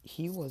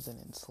he wasn't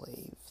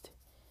enslaved.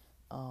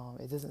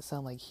 It doesn't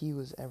sound like he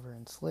was ever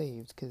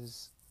enslaved,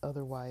 because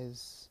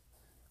otherwise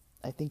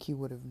I think he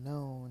would have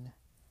known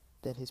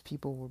that his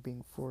people were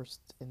being forced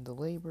into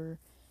labor.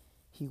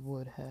 He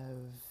would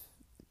have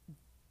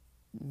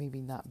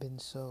maybe not been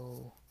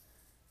so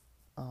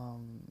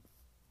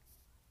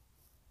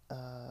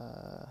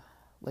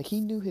like,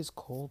 he knew his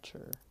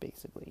culture,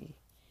 basically.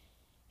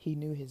 He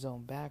knew his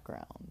own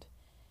background,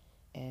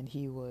 and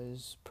he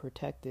was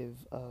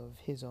protective of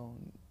his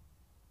own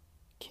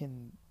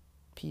kin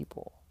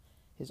people,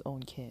 his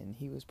own kin.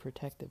 He was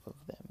protective of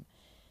them.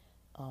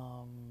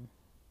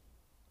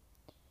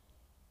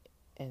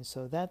 And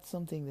so that's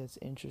something that's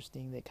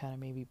interesting that kind of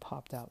maybe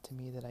popped out to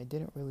me that I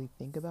didn't really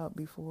think about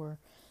before,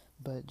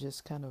 but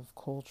just kind of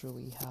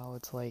culturally how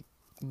it's like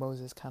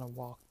Moses kind of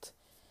walked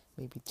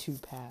maybe two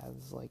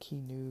paths. Like he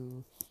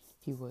knew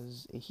he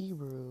was a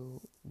Hebrew,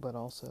 but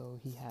also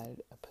he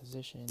had a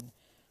position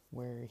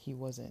where he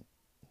wasn't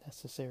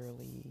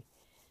necessarily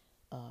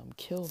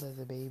killed as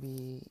a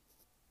baby,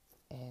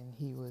 and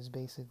he was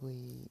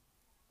basically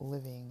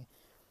living,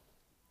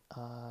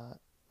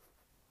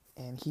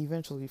 and he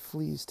eventually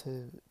flees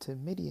to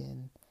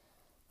Midian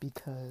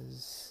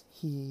because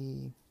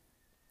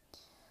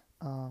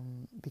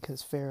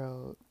because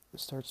Pharaoh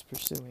starts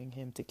pursuing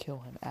him to kill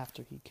him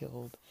after he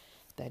killed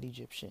that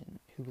Egyptian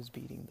who was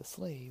beating the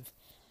slave.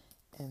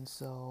 And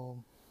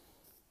so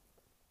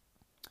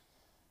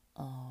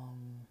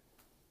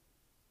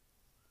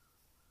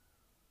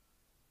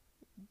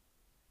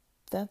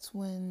that's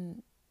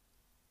when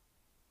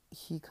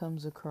he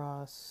comes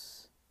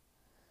across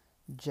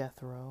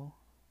Jethro.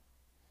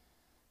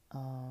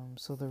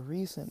 So the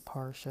recent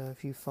Parsha,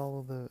 if you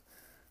follow the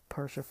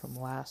Parsha from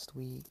last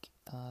week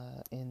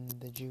in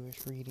the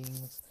Jewish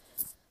readings,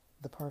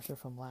 the Parsha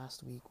from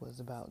last week was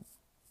about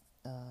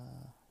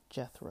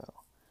Jethro.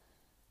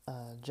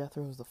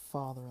 Jethro is the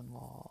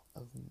father-in-law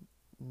of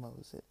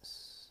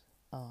Moses.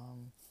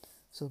 Um,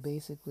 so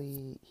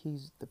basically,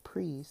 he's the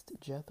priest.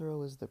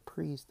 Jethro is the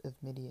priest of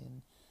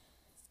Midian.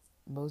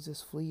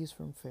 Moses flees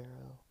from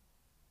Pharaoh,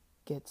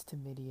 gets to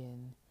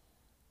Midian.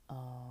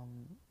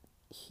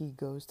 He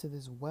goes to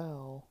this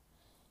well,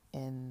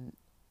 and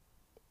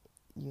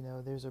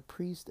there's a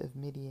priest of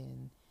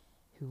Midian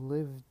who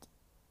lived,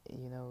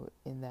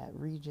 in that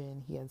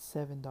region. He had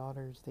 7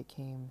 daughters that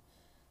came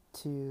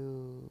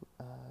to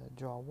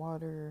draw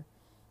water.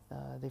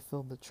 They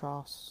filled the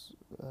troughs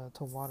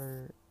to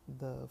water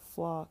the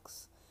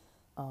flocks.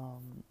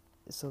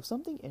 So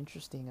something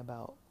interesting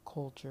about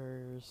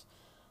cultures,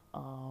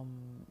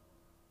 um,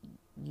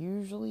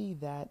 usually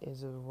that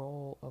is a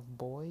role of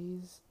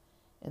boys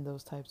in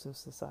those types of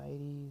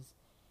societies.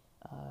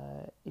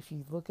 If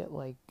you look at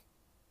like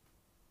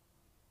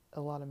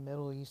a lot of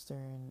Middle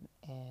Eastern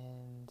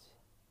and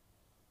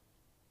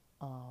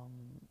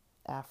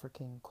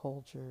African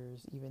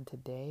cultures, even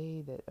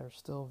today, that are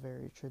still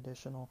very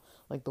traditional,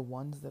 like the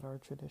ones that are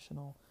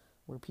traditional,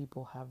 where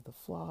people have the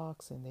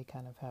flocks and they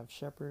kind of have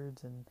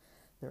shepherds and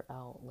they're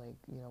out, like,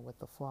 with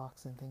the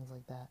flocks and things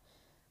like that.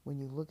 When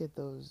you look at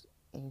those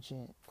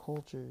ancient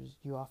cultures,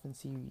 you often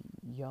see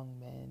young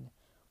men,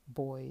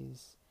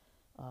 boys,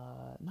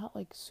 not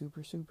like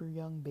super, super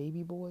young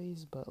baby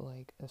boys, but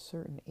like a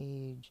certain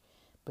age.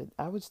 But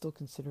I would still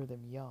consider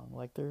them young.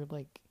 Like, they're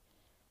like,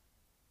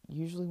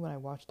 usually when I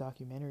watch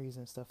documentaries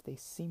and stuff, they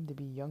seem to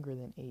be younger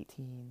than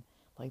 18.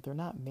 Like, they're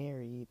not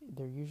married.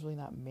 They're usually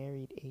not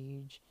married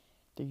age.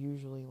 They're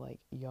usually like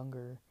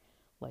younger,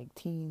 like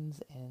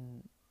teens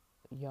and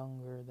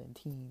younger than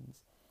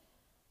teens,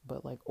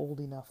 but like old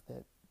enough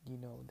that,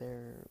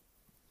 they're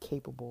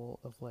capable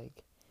of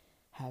like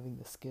having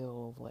the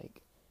skill of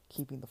like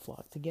keeping the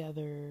flock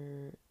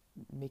together,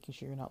 making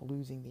sure you're not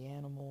losing the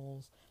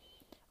animals.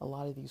 A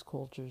lot of these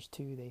cultures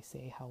too, they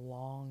say how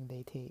long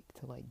they take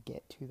to like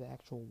get to the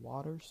actual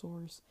water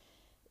source.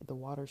 The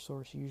water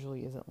source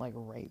usually isn't like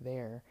right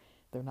there.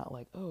 They're not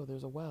like, oh,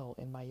 there's a well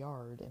in my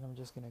yard and I'm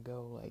just gonna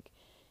go like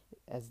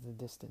as the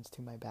distance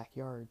to my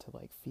backyard to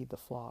like feed the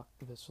flock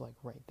that's like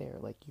right there.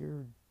 Like,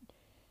 you're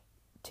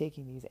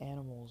taking these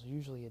animals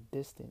usually a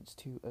distance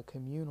to a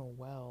communal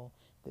well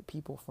that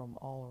people from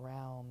all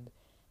around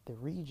the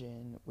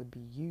region would be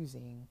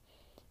using.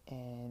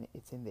 And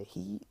it's in the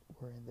heat.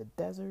 We're in the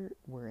desert.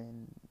 We're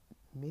in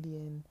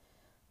Midian.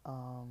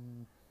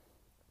 um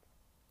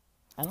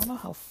I don't know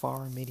how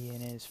far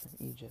Midian is from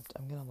Egypt.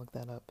 I'm gonna look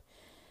that up.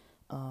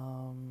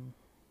 um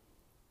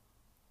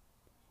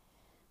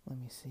Let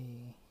me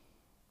see.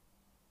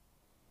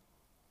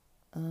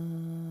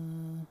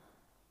 uh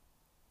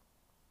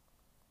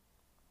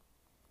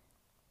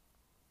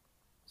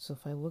so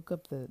if I look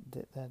up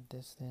that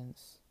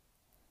distance,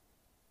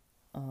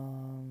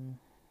 um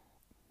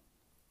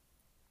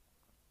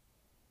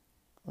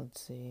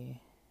let's see.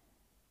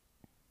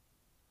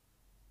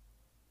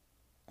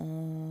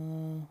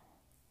 uh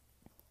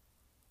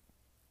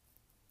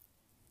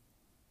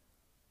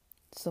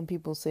some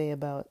people say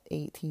about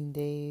 18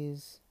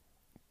 days,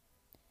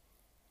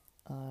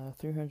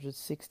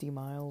 360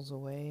 miles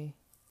away.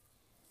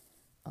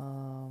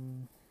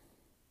 um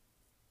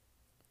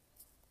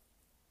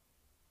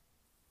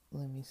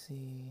Let me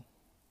see.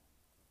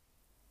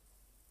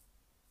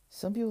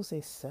 Some people say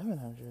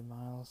 700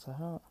 miles. So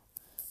how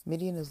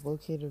Midian is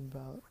located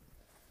about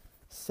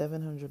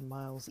 700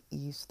 miles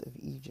east of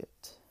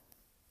Egypt.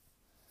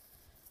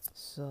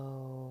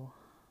 So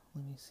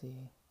let me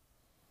see.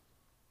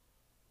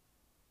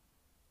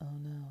 Oh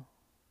no.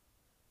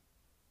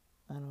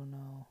 I don't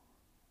know.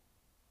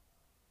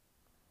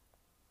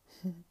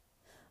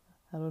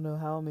 I don't know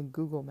how I'm in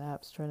Google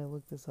Maps trying to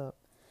look this up.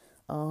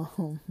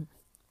 Um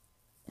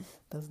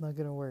that's not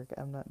gonna work.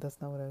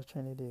 That's not what I was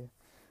trying to do.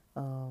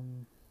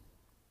 Um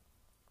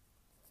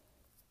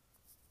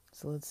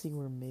so let's see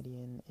where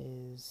Midian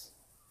is.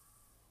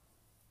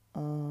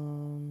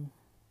 Um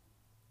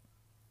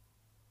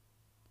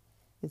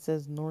It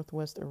says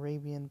Northwest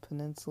Arabian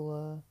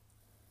Peninsula.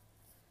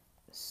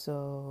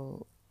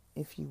 So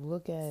if you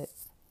look at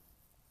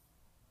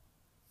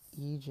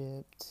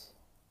Egypt,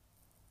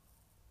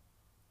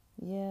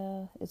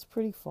 yeah, it's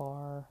pretty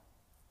far.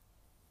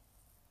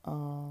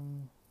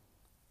 Um,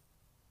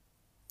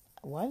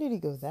 why did he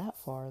go that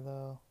far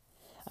though?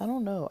 I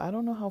don't know. I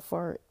don't know how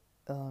far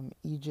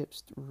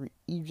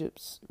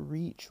Egypt's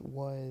reach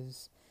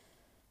was.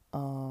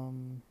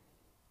 Um,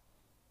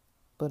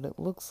 but it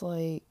looks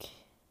like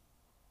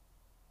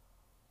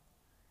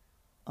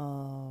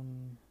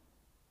um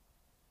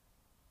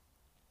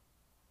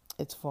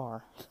it's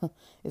far.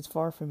 It's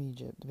far from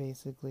Egypt,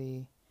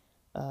 basically.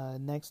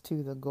 Next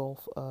to the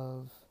Gulf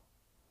of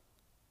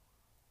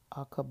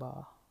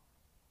Aqaba.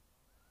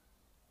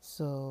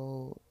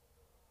 So,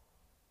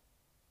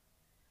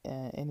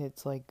 and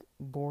it's like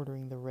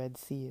bordering the Red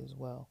Sea as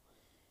well.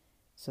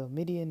 So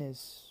Midian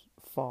is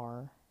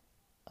far,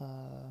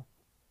 uh,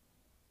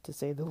 to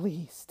say the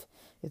least.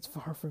 It's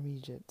far from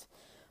Egypt.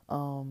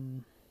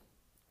 Um,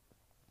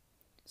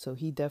 so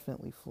he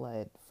definitely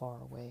fled far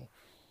away.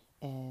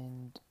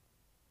 And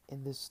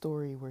in this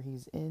story where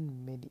he's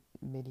in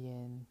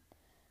Midian,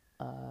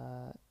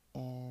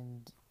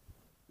 and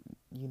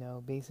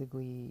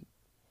basically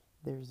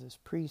there's this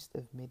priest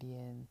of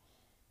Midian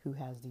who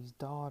has these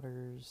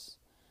daughters.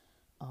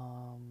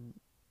 Um,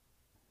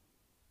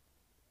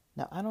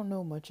 Now I don't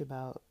know much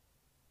about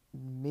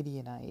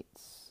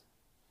Midianites.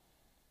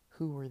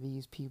 Who were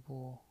these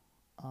people?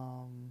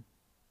 Um,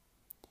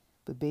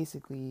 but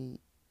basically,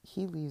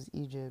 he leaves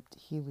Egypt.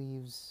 He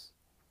leaves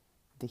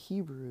the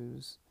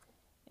Hebrews,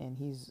 and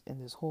he's in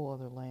this whole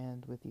other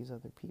land with these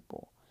other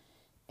people.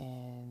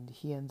 And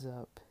he ends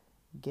up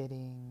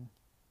getting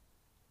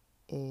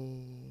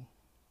a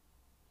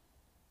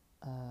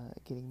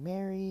getting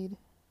married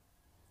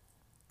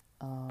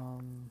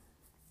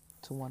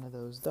to one of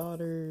those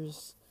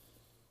daughters,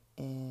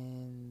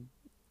 and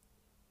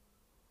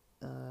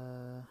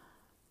uh,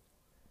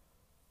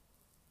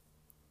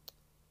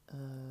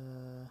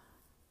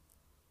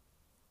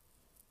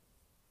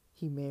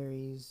 he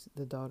marries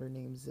the daughter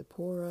named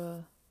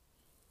Zipporah.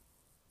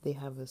 They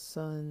have a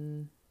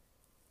son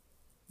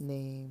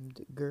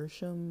named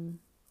Gershom,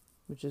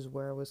 which is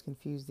where I was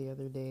confused the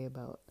other day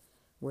about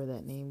where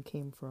that name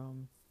came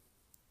from.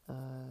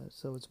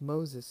 So it's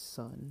Moses'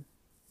 son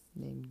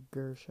named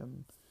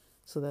Gershom.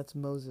 So that's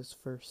Moses'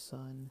 first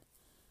son.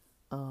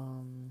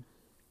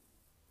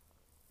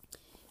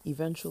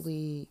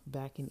 Eventually,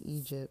 back in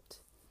Egypt,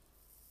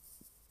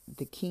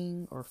 the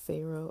king or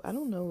Pharaoh, I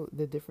don't know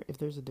if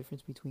there's a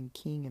difference between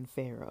king and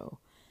Pharaoh,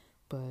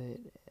 but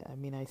I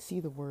mean, I see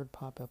the word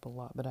pop up a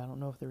lot, but I don't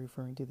know if they're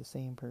referring to the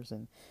same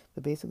person.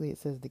 But basically, it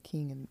says the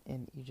king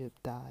in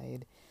Egypt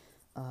died,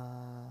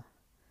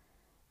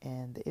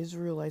 and the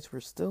Israelites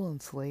were still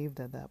enslaved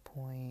at that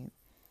point,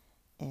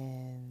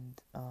 and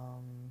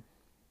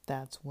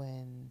that's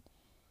when,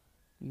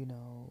 you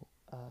know,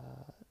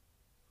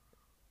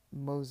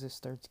 Moses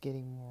starts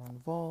getting more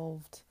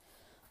involved.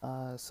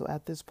 So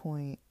at this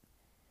point,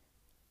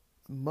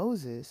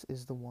 Moses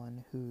is the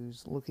one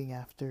who's looking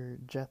after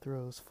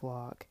Jethro's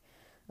flock,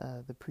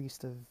 the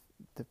priest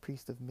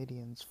of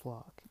Midian's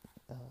flock,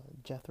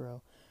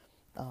 Jethro,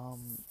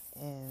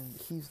 and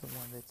he's the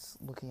one that's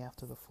looking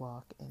after the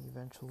flock, and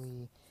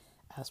eventually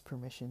asks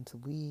permission to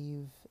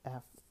leave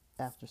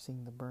after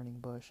seeing the burning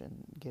bush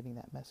and getting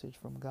that message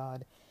from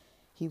God.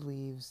 He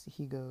leaves.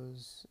 He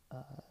goes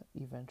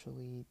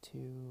eventually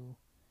to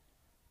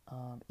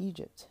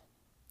Egypt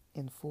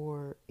in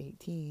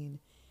 418.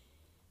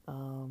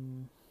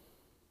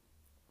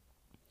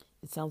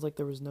 It sounds like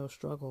there was no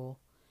struggle.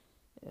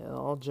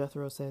 All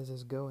Jethro says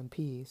is go in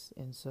peace,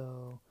 and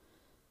so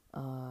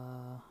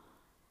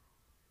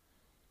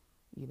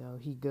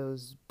he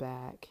goes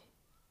back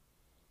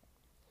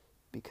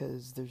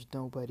because there's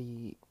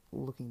nobody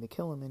looking to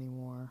kill him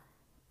anymore.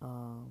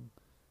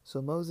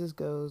 So Moses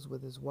goes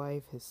with his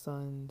wife, his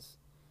sons,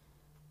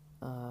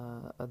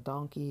 a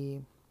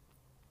donkey.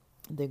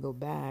 They go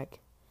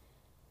back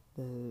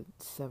the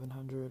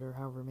 700 or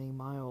however many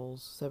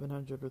miles,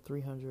 700 or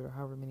 300 or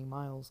however many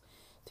miles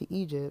to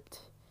Egypt.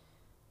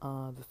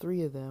 The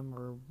three of them,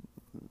 or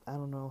I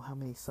don't know how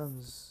many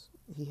sons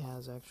he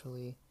has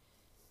actually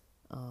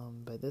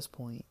by this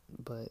point,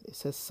 but it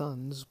says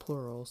sons,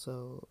 plural,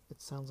 so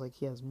it sounds like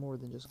he has more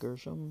than just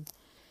Gershom.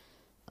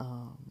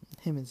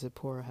 Him and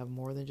Zipporah have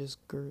more than just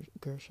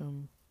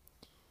Gershom.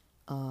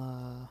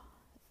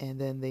 And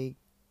then they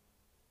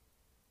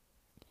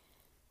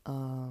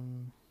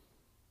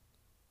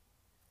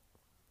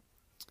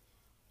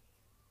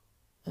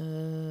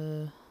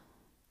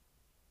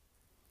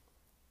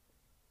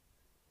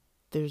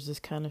there's this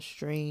kind of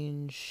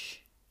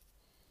strange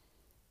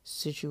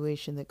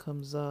situation that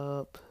comes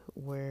up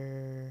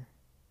where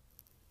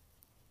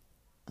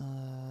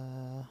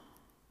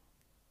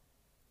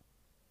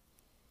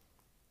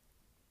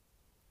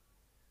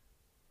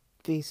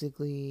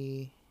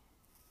basically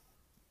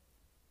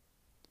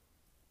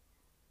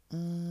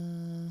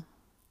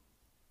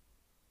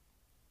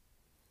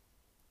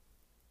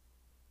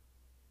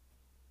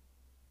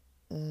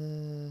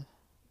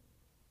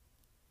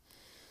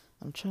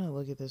I'm trying to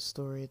look at this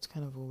story. It's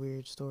kind of a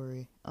weird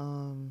story.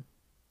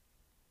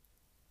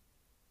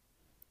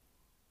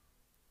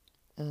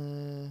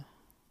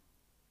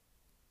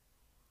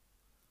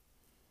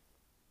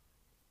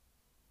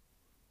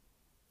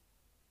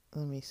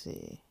 Let me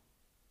see.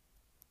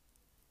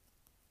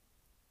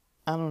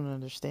 I don't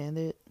understand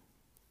it.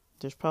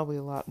 There's probably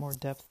a lot more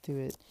depth to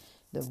it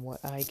than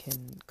what I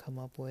can come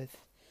up with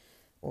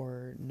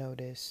or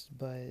notice,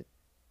 but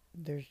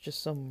there's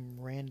just some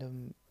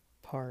random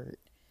part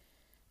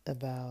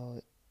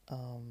about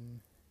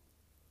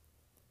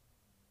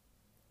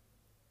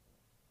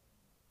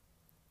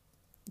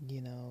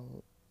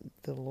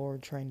the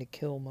Lord trying to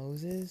kill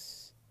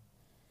Moses.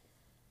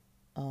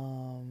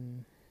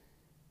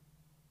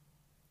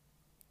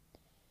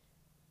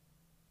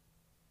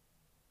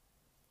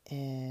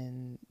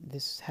 And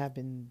this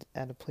happened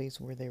at a place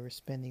where they were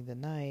spending the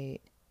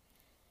night,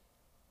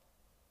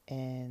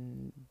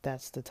 and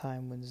that's the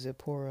time when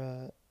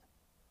Zipporah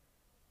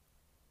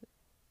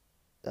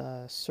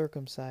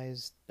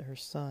circumcised her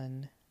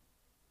son.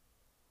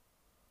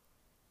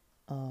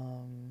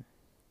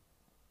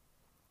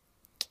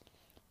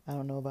 I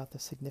don't know about the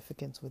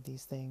significance with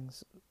these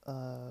things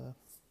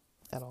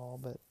at all,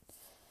 but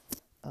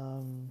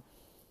um,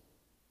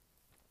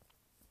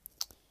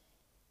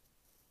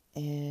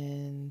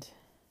 and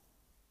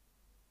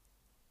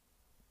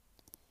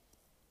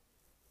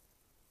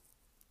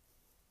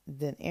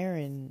then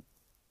Aaron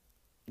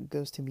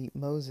goes to meet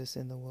Moses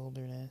in the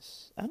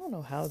wilderness. I don't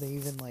know how they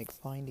even like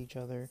find each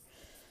other.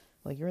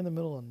 Like you're in the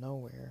middle of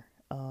nowhere.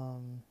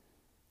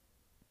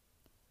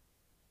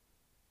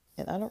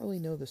 And I don't really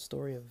know the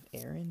story of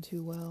Aaron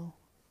too well.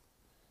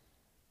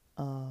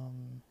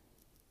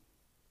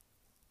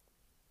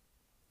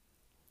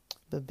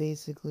 But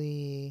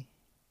basically,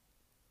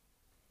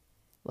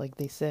 like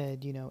they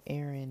said, you know,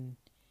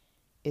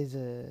 is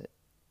a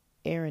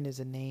Aaron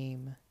is a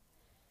name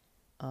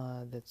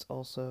that's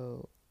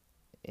also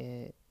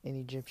an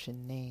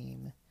Egyptian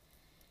name,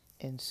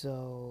 and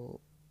so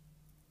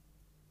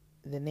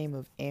the name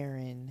of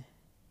Aaron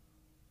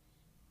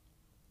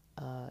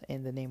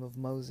and the name of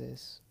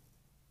Moses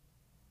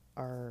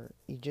are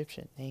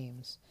Egyptian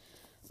names,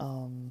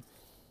 and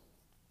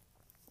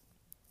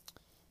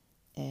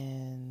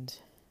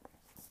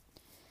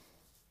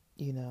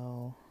you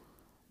know,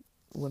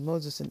 when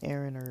Moses and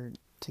Aaron are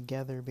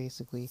together,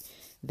 basically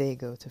they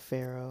go to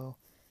Pharaoh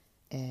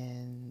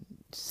and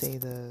say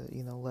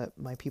let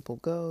my people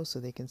go so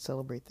they can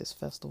celebrate this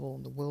festival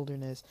in the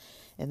wilderness.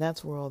 And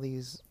that's where all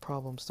these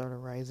problems start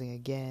arising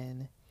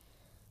again.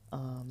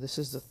 This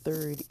is the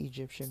third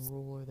Egyptian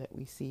ruler that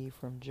we see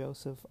from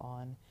Joseph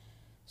on.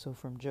 So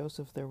from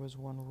Joseph there was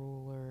one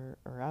ruler,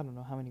 or I don't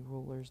know how many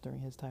rulers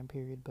during his time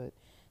period, but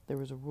there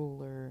was a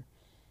ruler.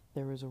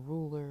 There was a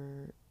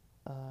ruler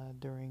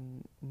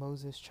during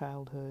Moses'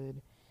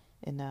 childhood,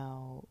 and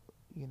now,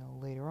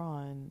 later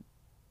on,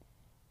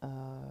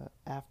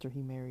 after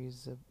he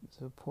marries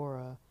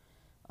Zipporah,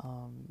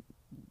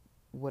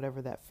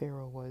 whatever that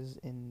Pharaoh was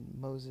in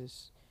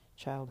Moses'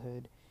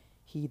 childhood,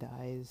 he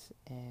dies,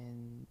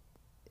 and,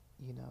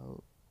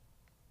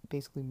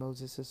 basically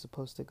Moses is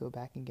supposed to go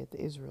back and get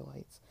the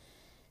Israelites.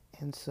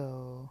 And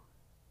so,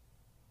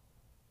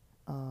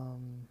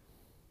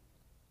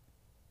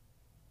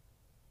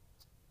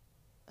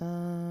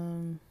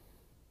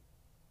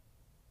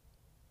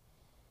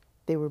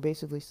 they were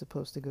basically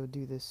supposed to go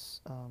do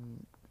this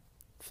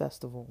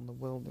festival in the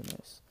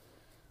wilderness.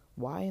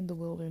 Why in the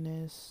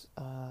wilderness?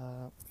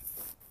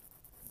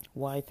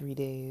 Why 3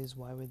 days?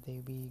 Why would they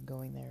be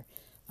going there?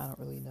 I don't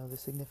really know the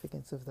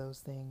significance of those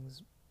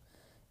things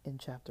in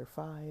chapter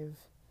 5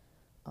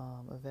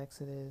 of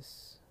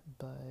Exodus,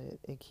 but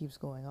it keeps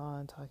going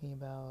on talking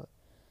about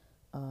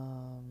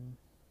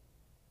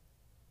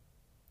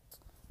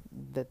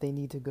that they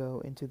need to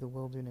go into the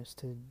wilderness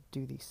to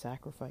do these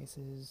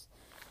sacrifices,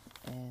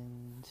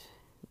 and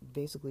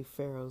basically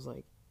Pharaoh's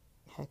like,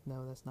 heck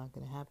no, that's not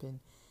going to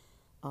happen.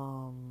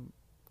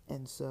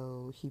 And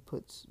so he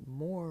puts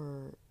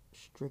more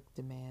strict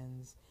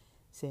demands,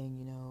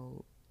 saying,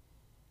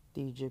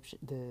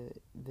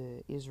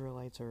 the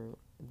Israelites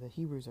the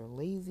Hebrews are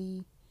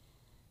lazy.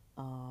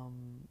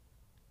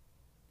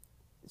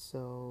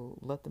 So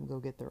let them go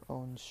get their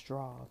own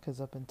straw,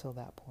 because up until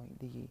that point,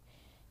 the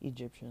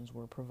Egyptians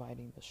were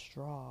providing the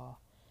straw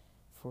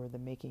for the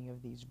making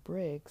of these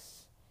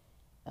bricks,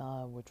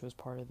 which was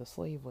part of the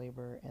slave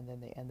labor, and then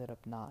they ended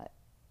up not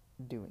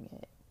doing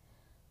it.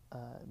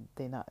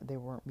 They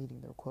weren't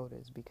meeting their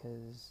quotas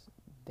because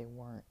they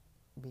weren't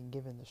being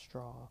given the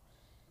straw.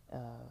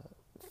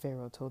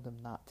 Pharaoh told them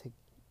not to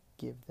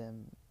give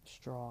them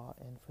straw,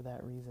 and for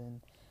that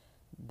reason,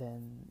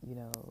 then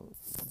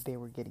they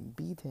were getting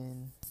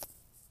beaten.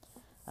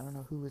 I don't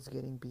know who was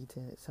getting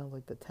beaten. It sounds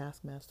like the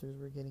taskmasters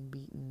were getting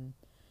beaten.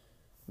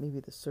 Maybe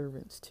the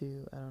servants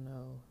too. I don't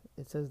know.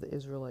 It says the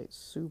Israelite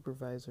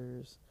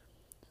supervisors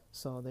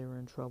saw they were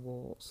in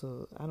trouble.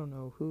 So I don't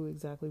know who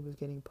exactly was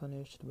getting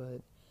punished,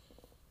 but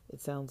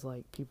it sounds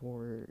like people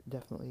were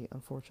definitely,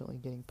 unfortunately,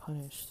 getting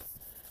punished.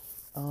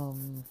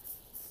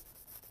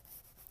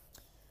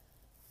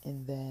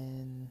 And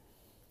then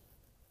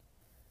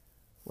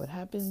what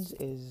happens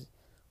is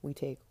we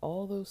take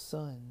all those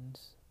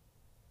sons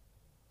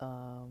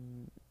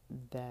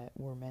that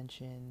were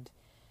mentioned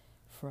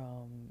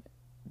from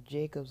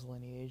Jacob's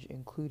lineage,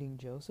 including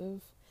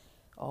Joseph.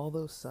 All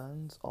those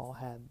sons all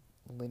had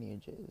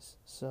lineages.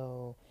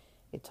 So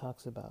it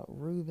talks about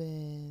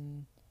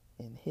Reuben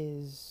and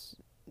his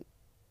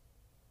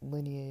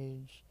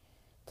lineage,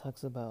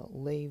 talks about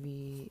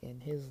Levi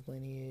and his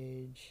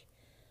lineage,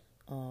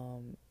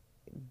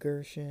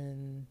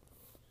 Gershon,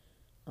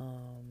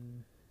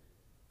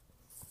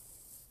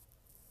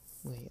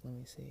 wait, let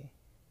me see.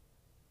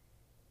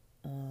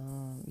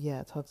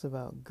 It talks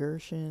about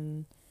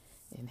Gershon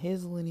and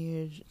his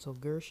lineage. So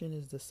Gershon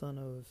is the son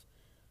of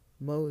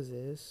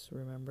Moses,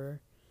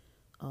 remember?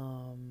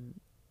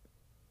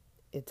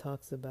 It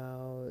talks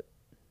about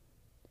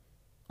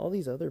all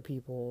these other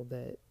people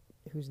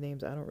whose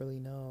names I don't really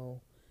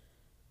know.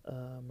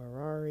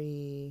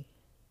 Merari.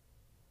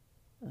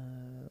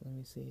 Let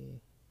me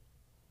see.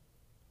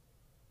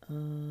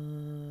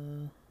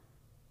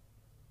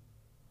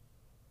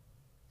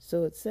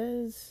 So it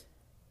says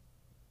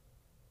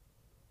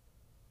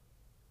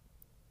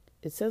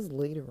it says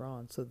later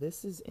on. So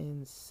this is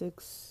in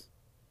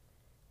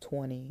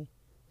 620.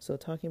 So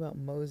talking about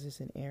Moses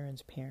and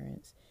Aaron's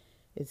parents,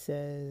 it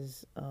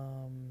says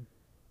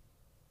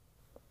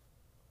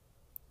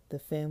the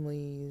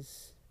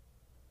families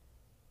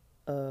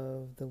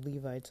of the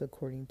Levites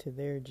according to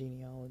their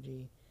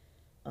genealogy.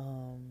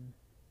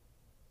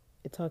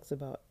 It talks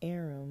about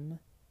Amram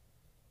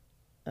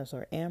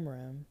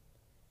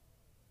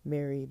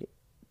married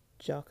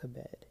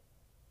Jochebed,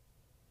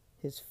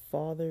 his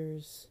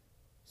father's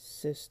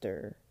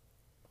sister.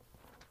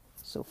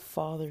 So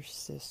father's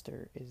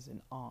sister is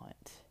an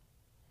aunt.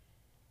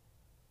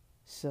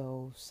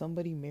 So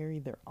somebody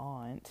married their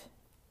aunt.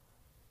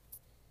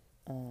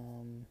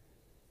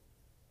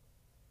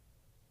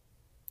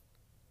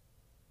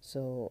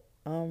 So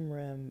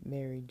Amram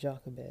married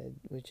Jochebed,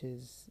 which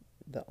is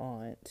the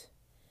aunt,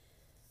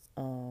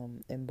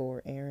 and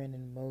bore Aaron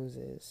and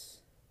Moses.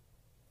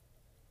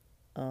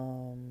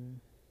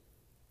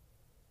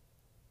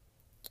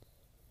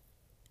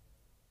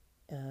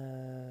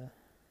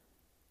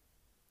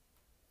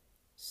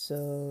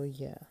 So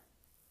yeah.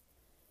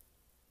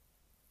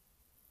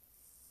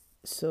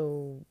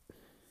 So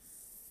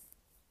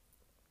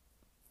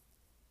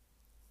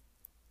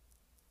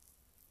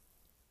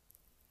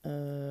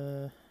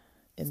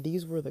and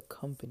these were the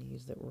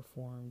companies that were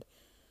formed.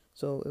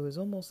 So it was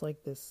almost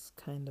like this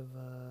kind of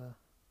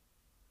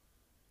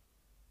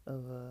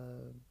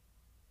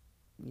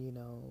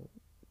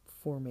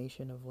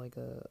formation of like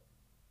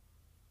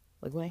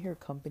when I hear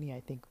company,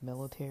 I think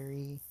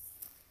military,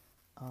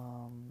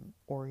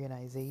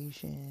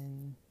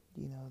 organization.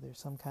 There's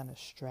some kind of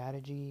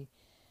strategy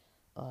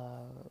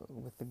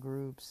with the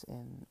groups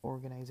and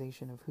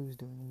organization of who's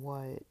doing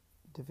what,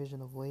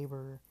 division of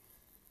labor.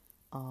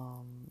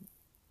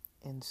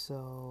 And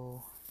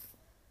so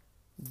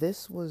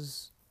this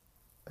was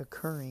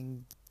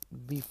occurring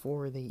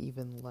before they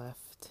even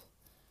left,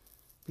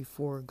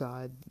 before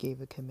God gave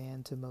a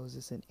command to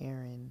Moses and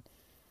Aaron,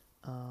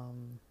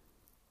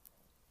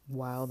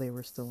 while they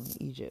were still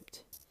in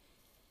Egypt.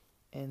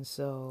 And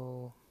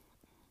so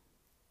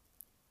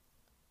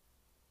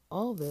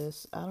all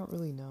this, I don't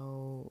really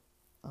know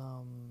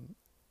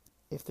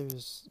if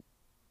there's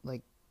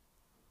like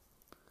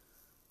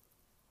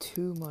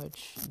too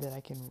much that I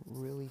can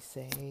really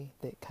say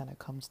that kind of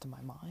comes to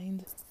my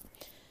mind,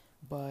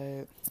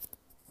 but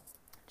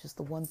just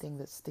the one thing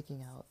that's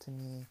sticking out to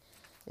me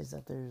is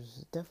that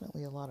there's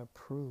definitely a lot of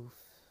proof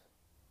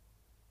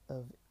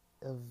of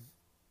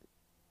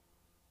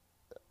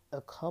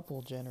a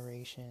couple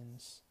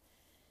generations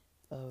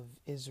of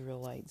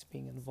Israelites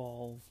being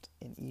involved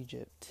in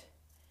Egypt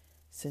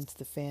since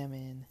the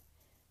famine,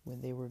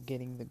 when they were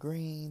getting the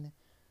grain,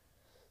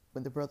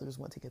 when the brothers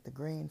went to get the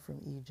grain from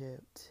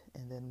Egypt,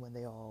 and then when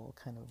they all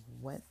kind of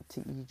went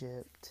to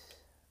Egypt.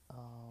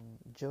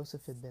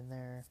 Joseph had been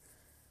there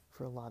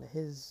for a lot of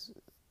his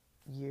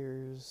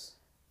years.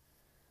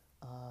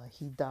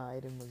 He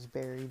died and was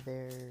buried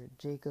there.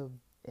 Jacob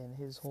and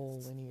his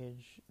whole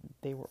lineage,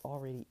 they were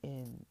already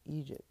in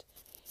Egypt.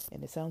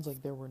 And it sounds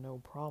like there were no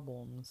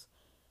problems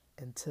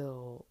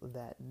until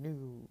that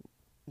new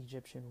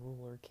Egyptian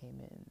ruler came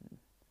in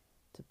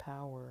to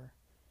power.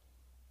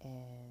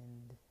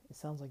 And it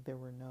sounds like there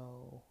were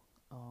no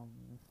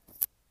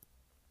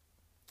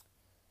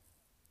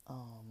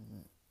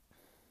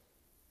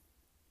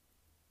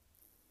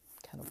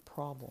kind of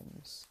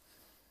problems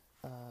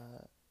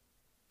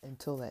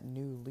until that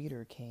new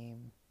leader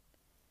came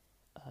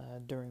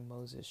during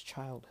Moses'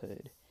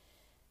 childhood.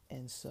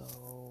 And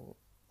so,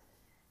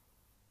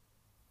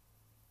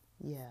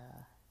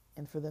 yeah.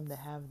 And for them to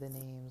have the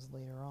names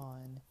later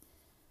on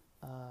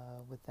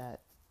with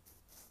that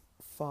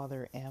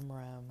father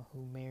Amram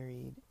who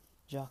married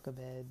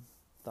Jochebed,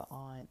 the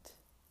aunt.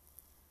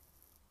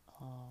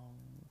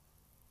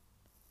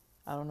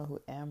 I don't know who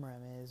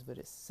Amram is, but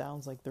it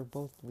sounds like they're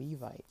both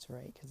Levites,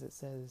 right? Because it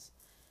says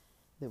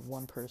that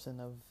one person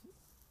of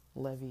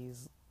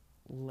Levi's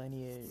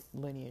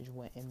lineage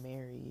went and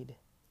married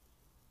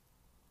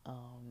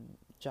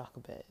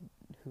Jochebed,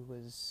 who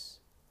was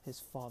his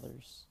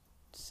father's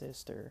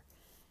sister.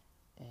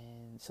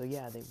 And so,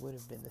 yeah, they would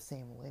have been the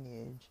same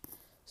lineage.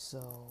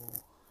 So,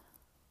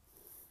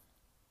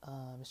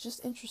 it's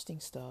just interesting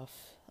stuff.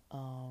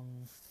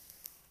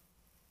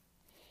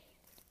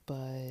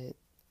 But,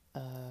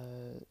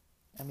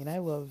 I mean, I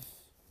love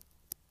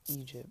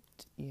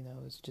Egypt.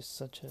 It's just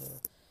such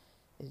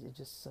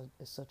it's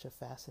such a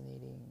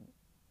fascinating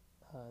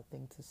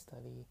thing to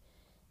study.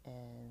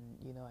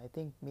 And, I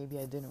think maybe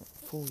I didn't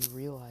fully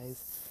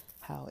realize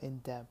how in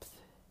depth,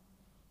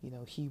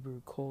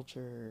 Hebrew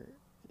culture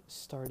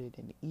started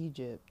in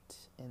Egypt,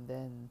 and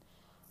then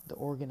the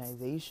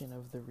organization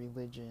of the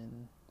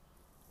religion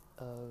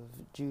of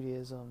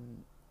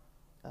Judaism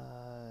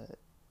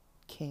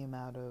came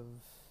out of,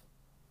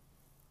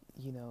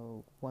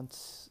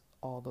 once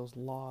all those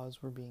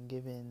laws were being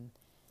given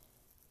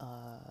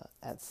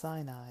at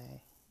Sinai,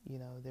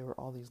 there were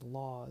all these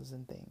laws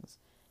and things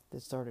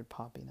that started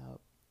popping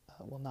up.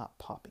 Well, not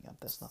popping up,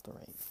 that's not the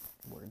right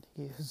word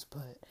to use,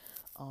 but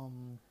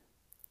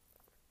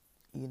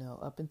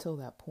up until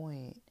that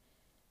point,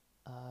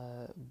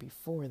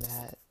 before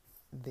that,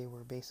 they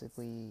were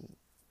basically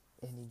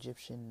an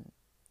Egyptian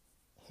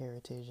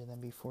heritage, and then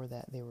before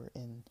that, they were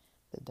in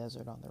the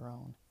desert on their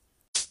own.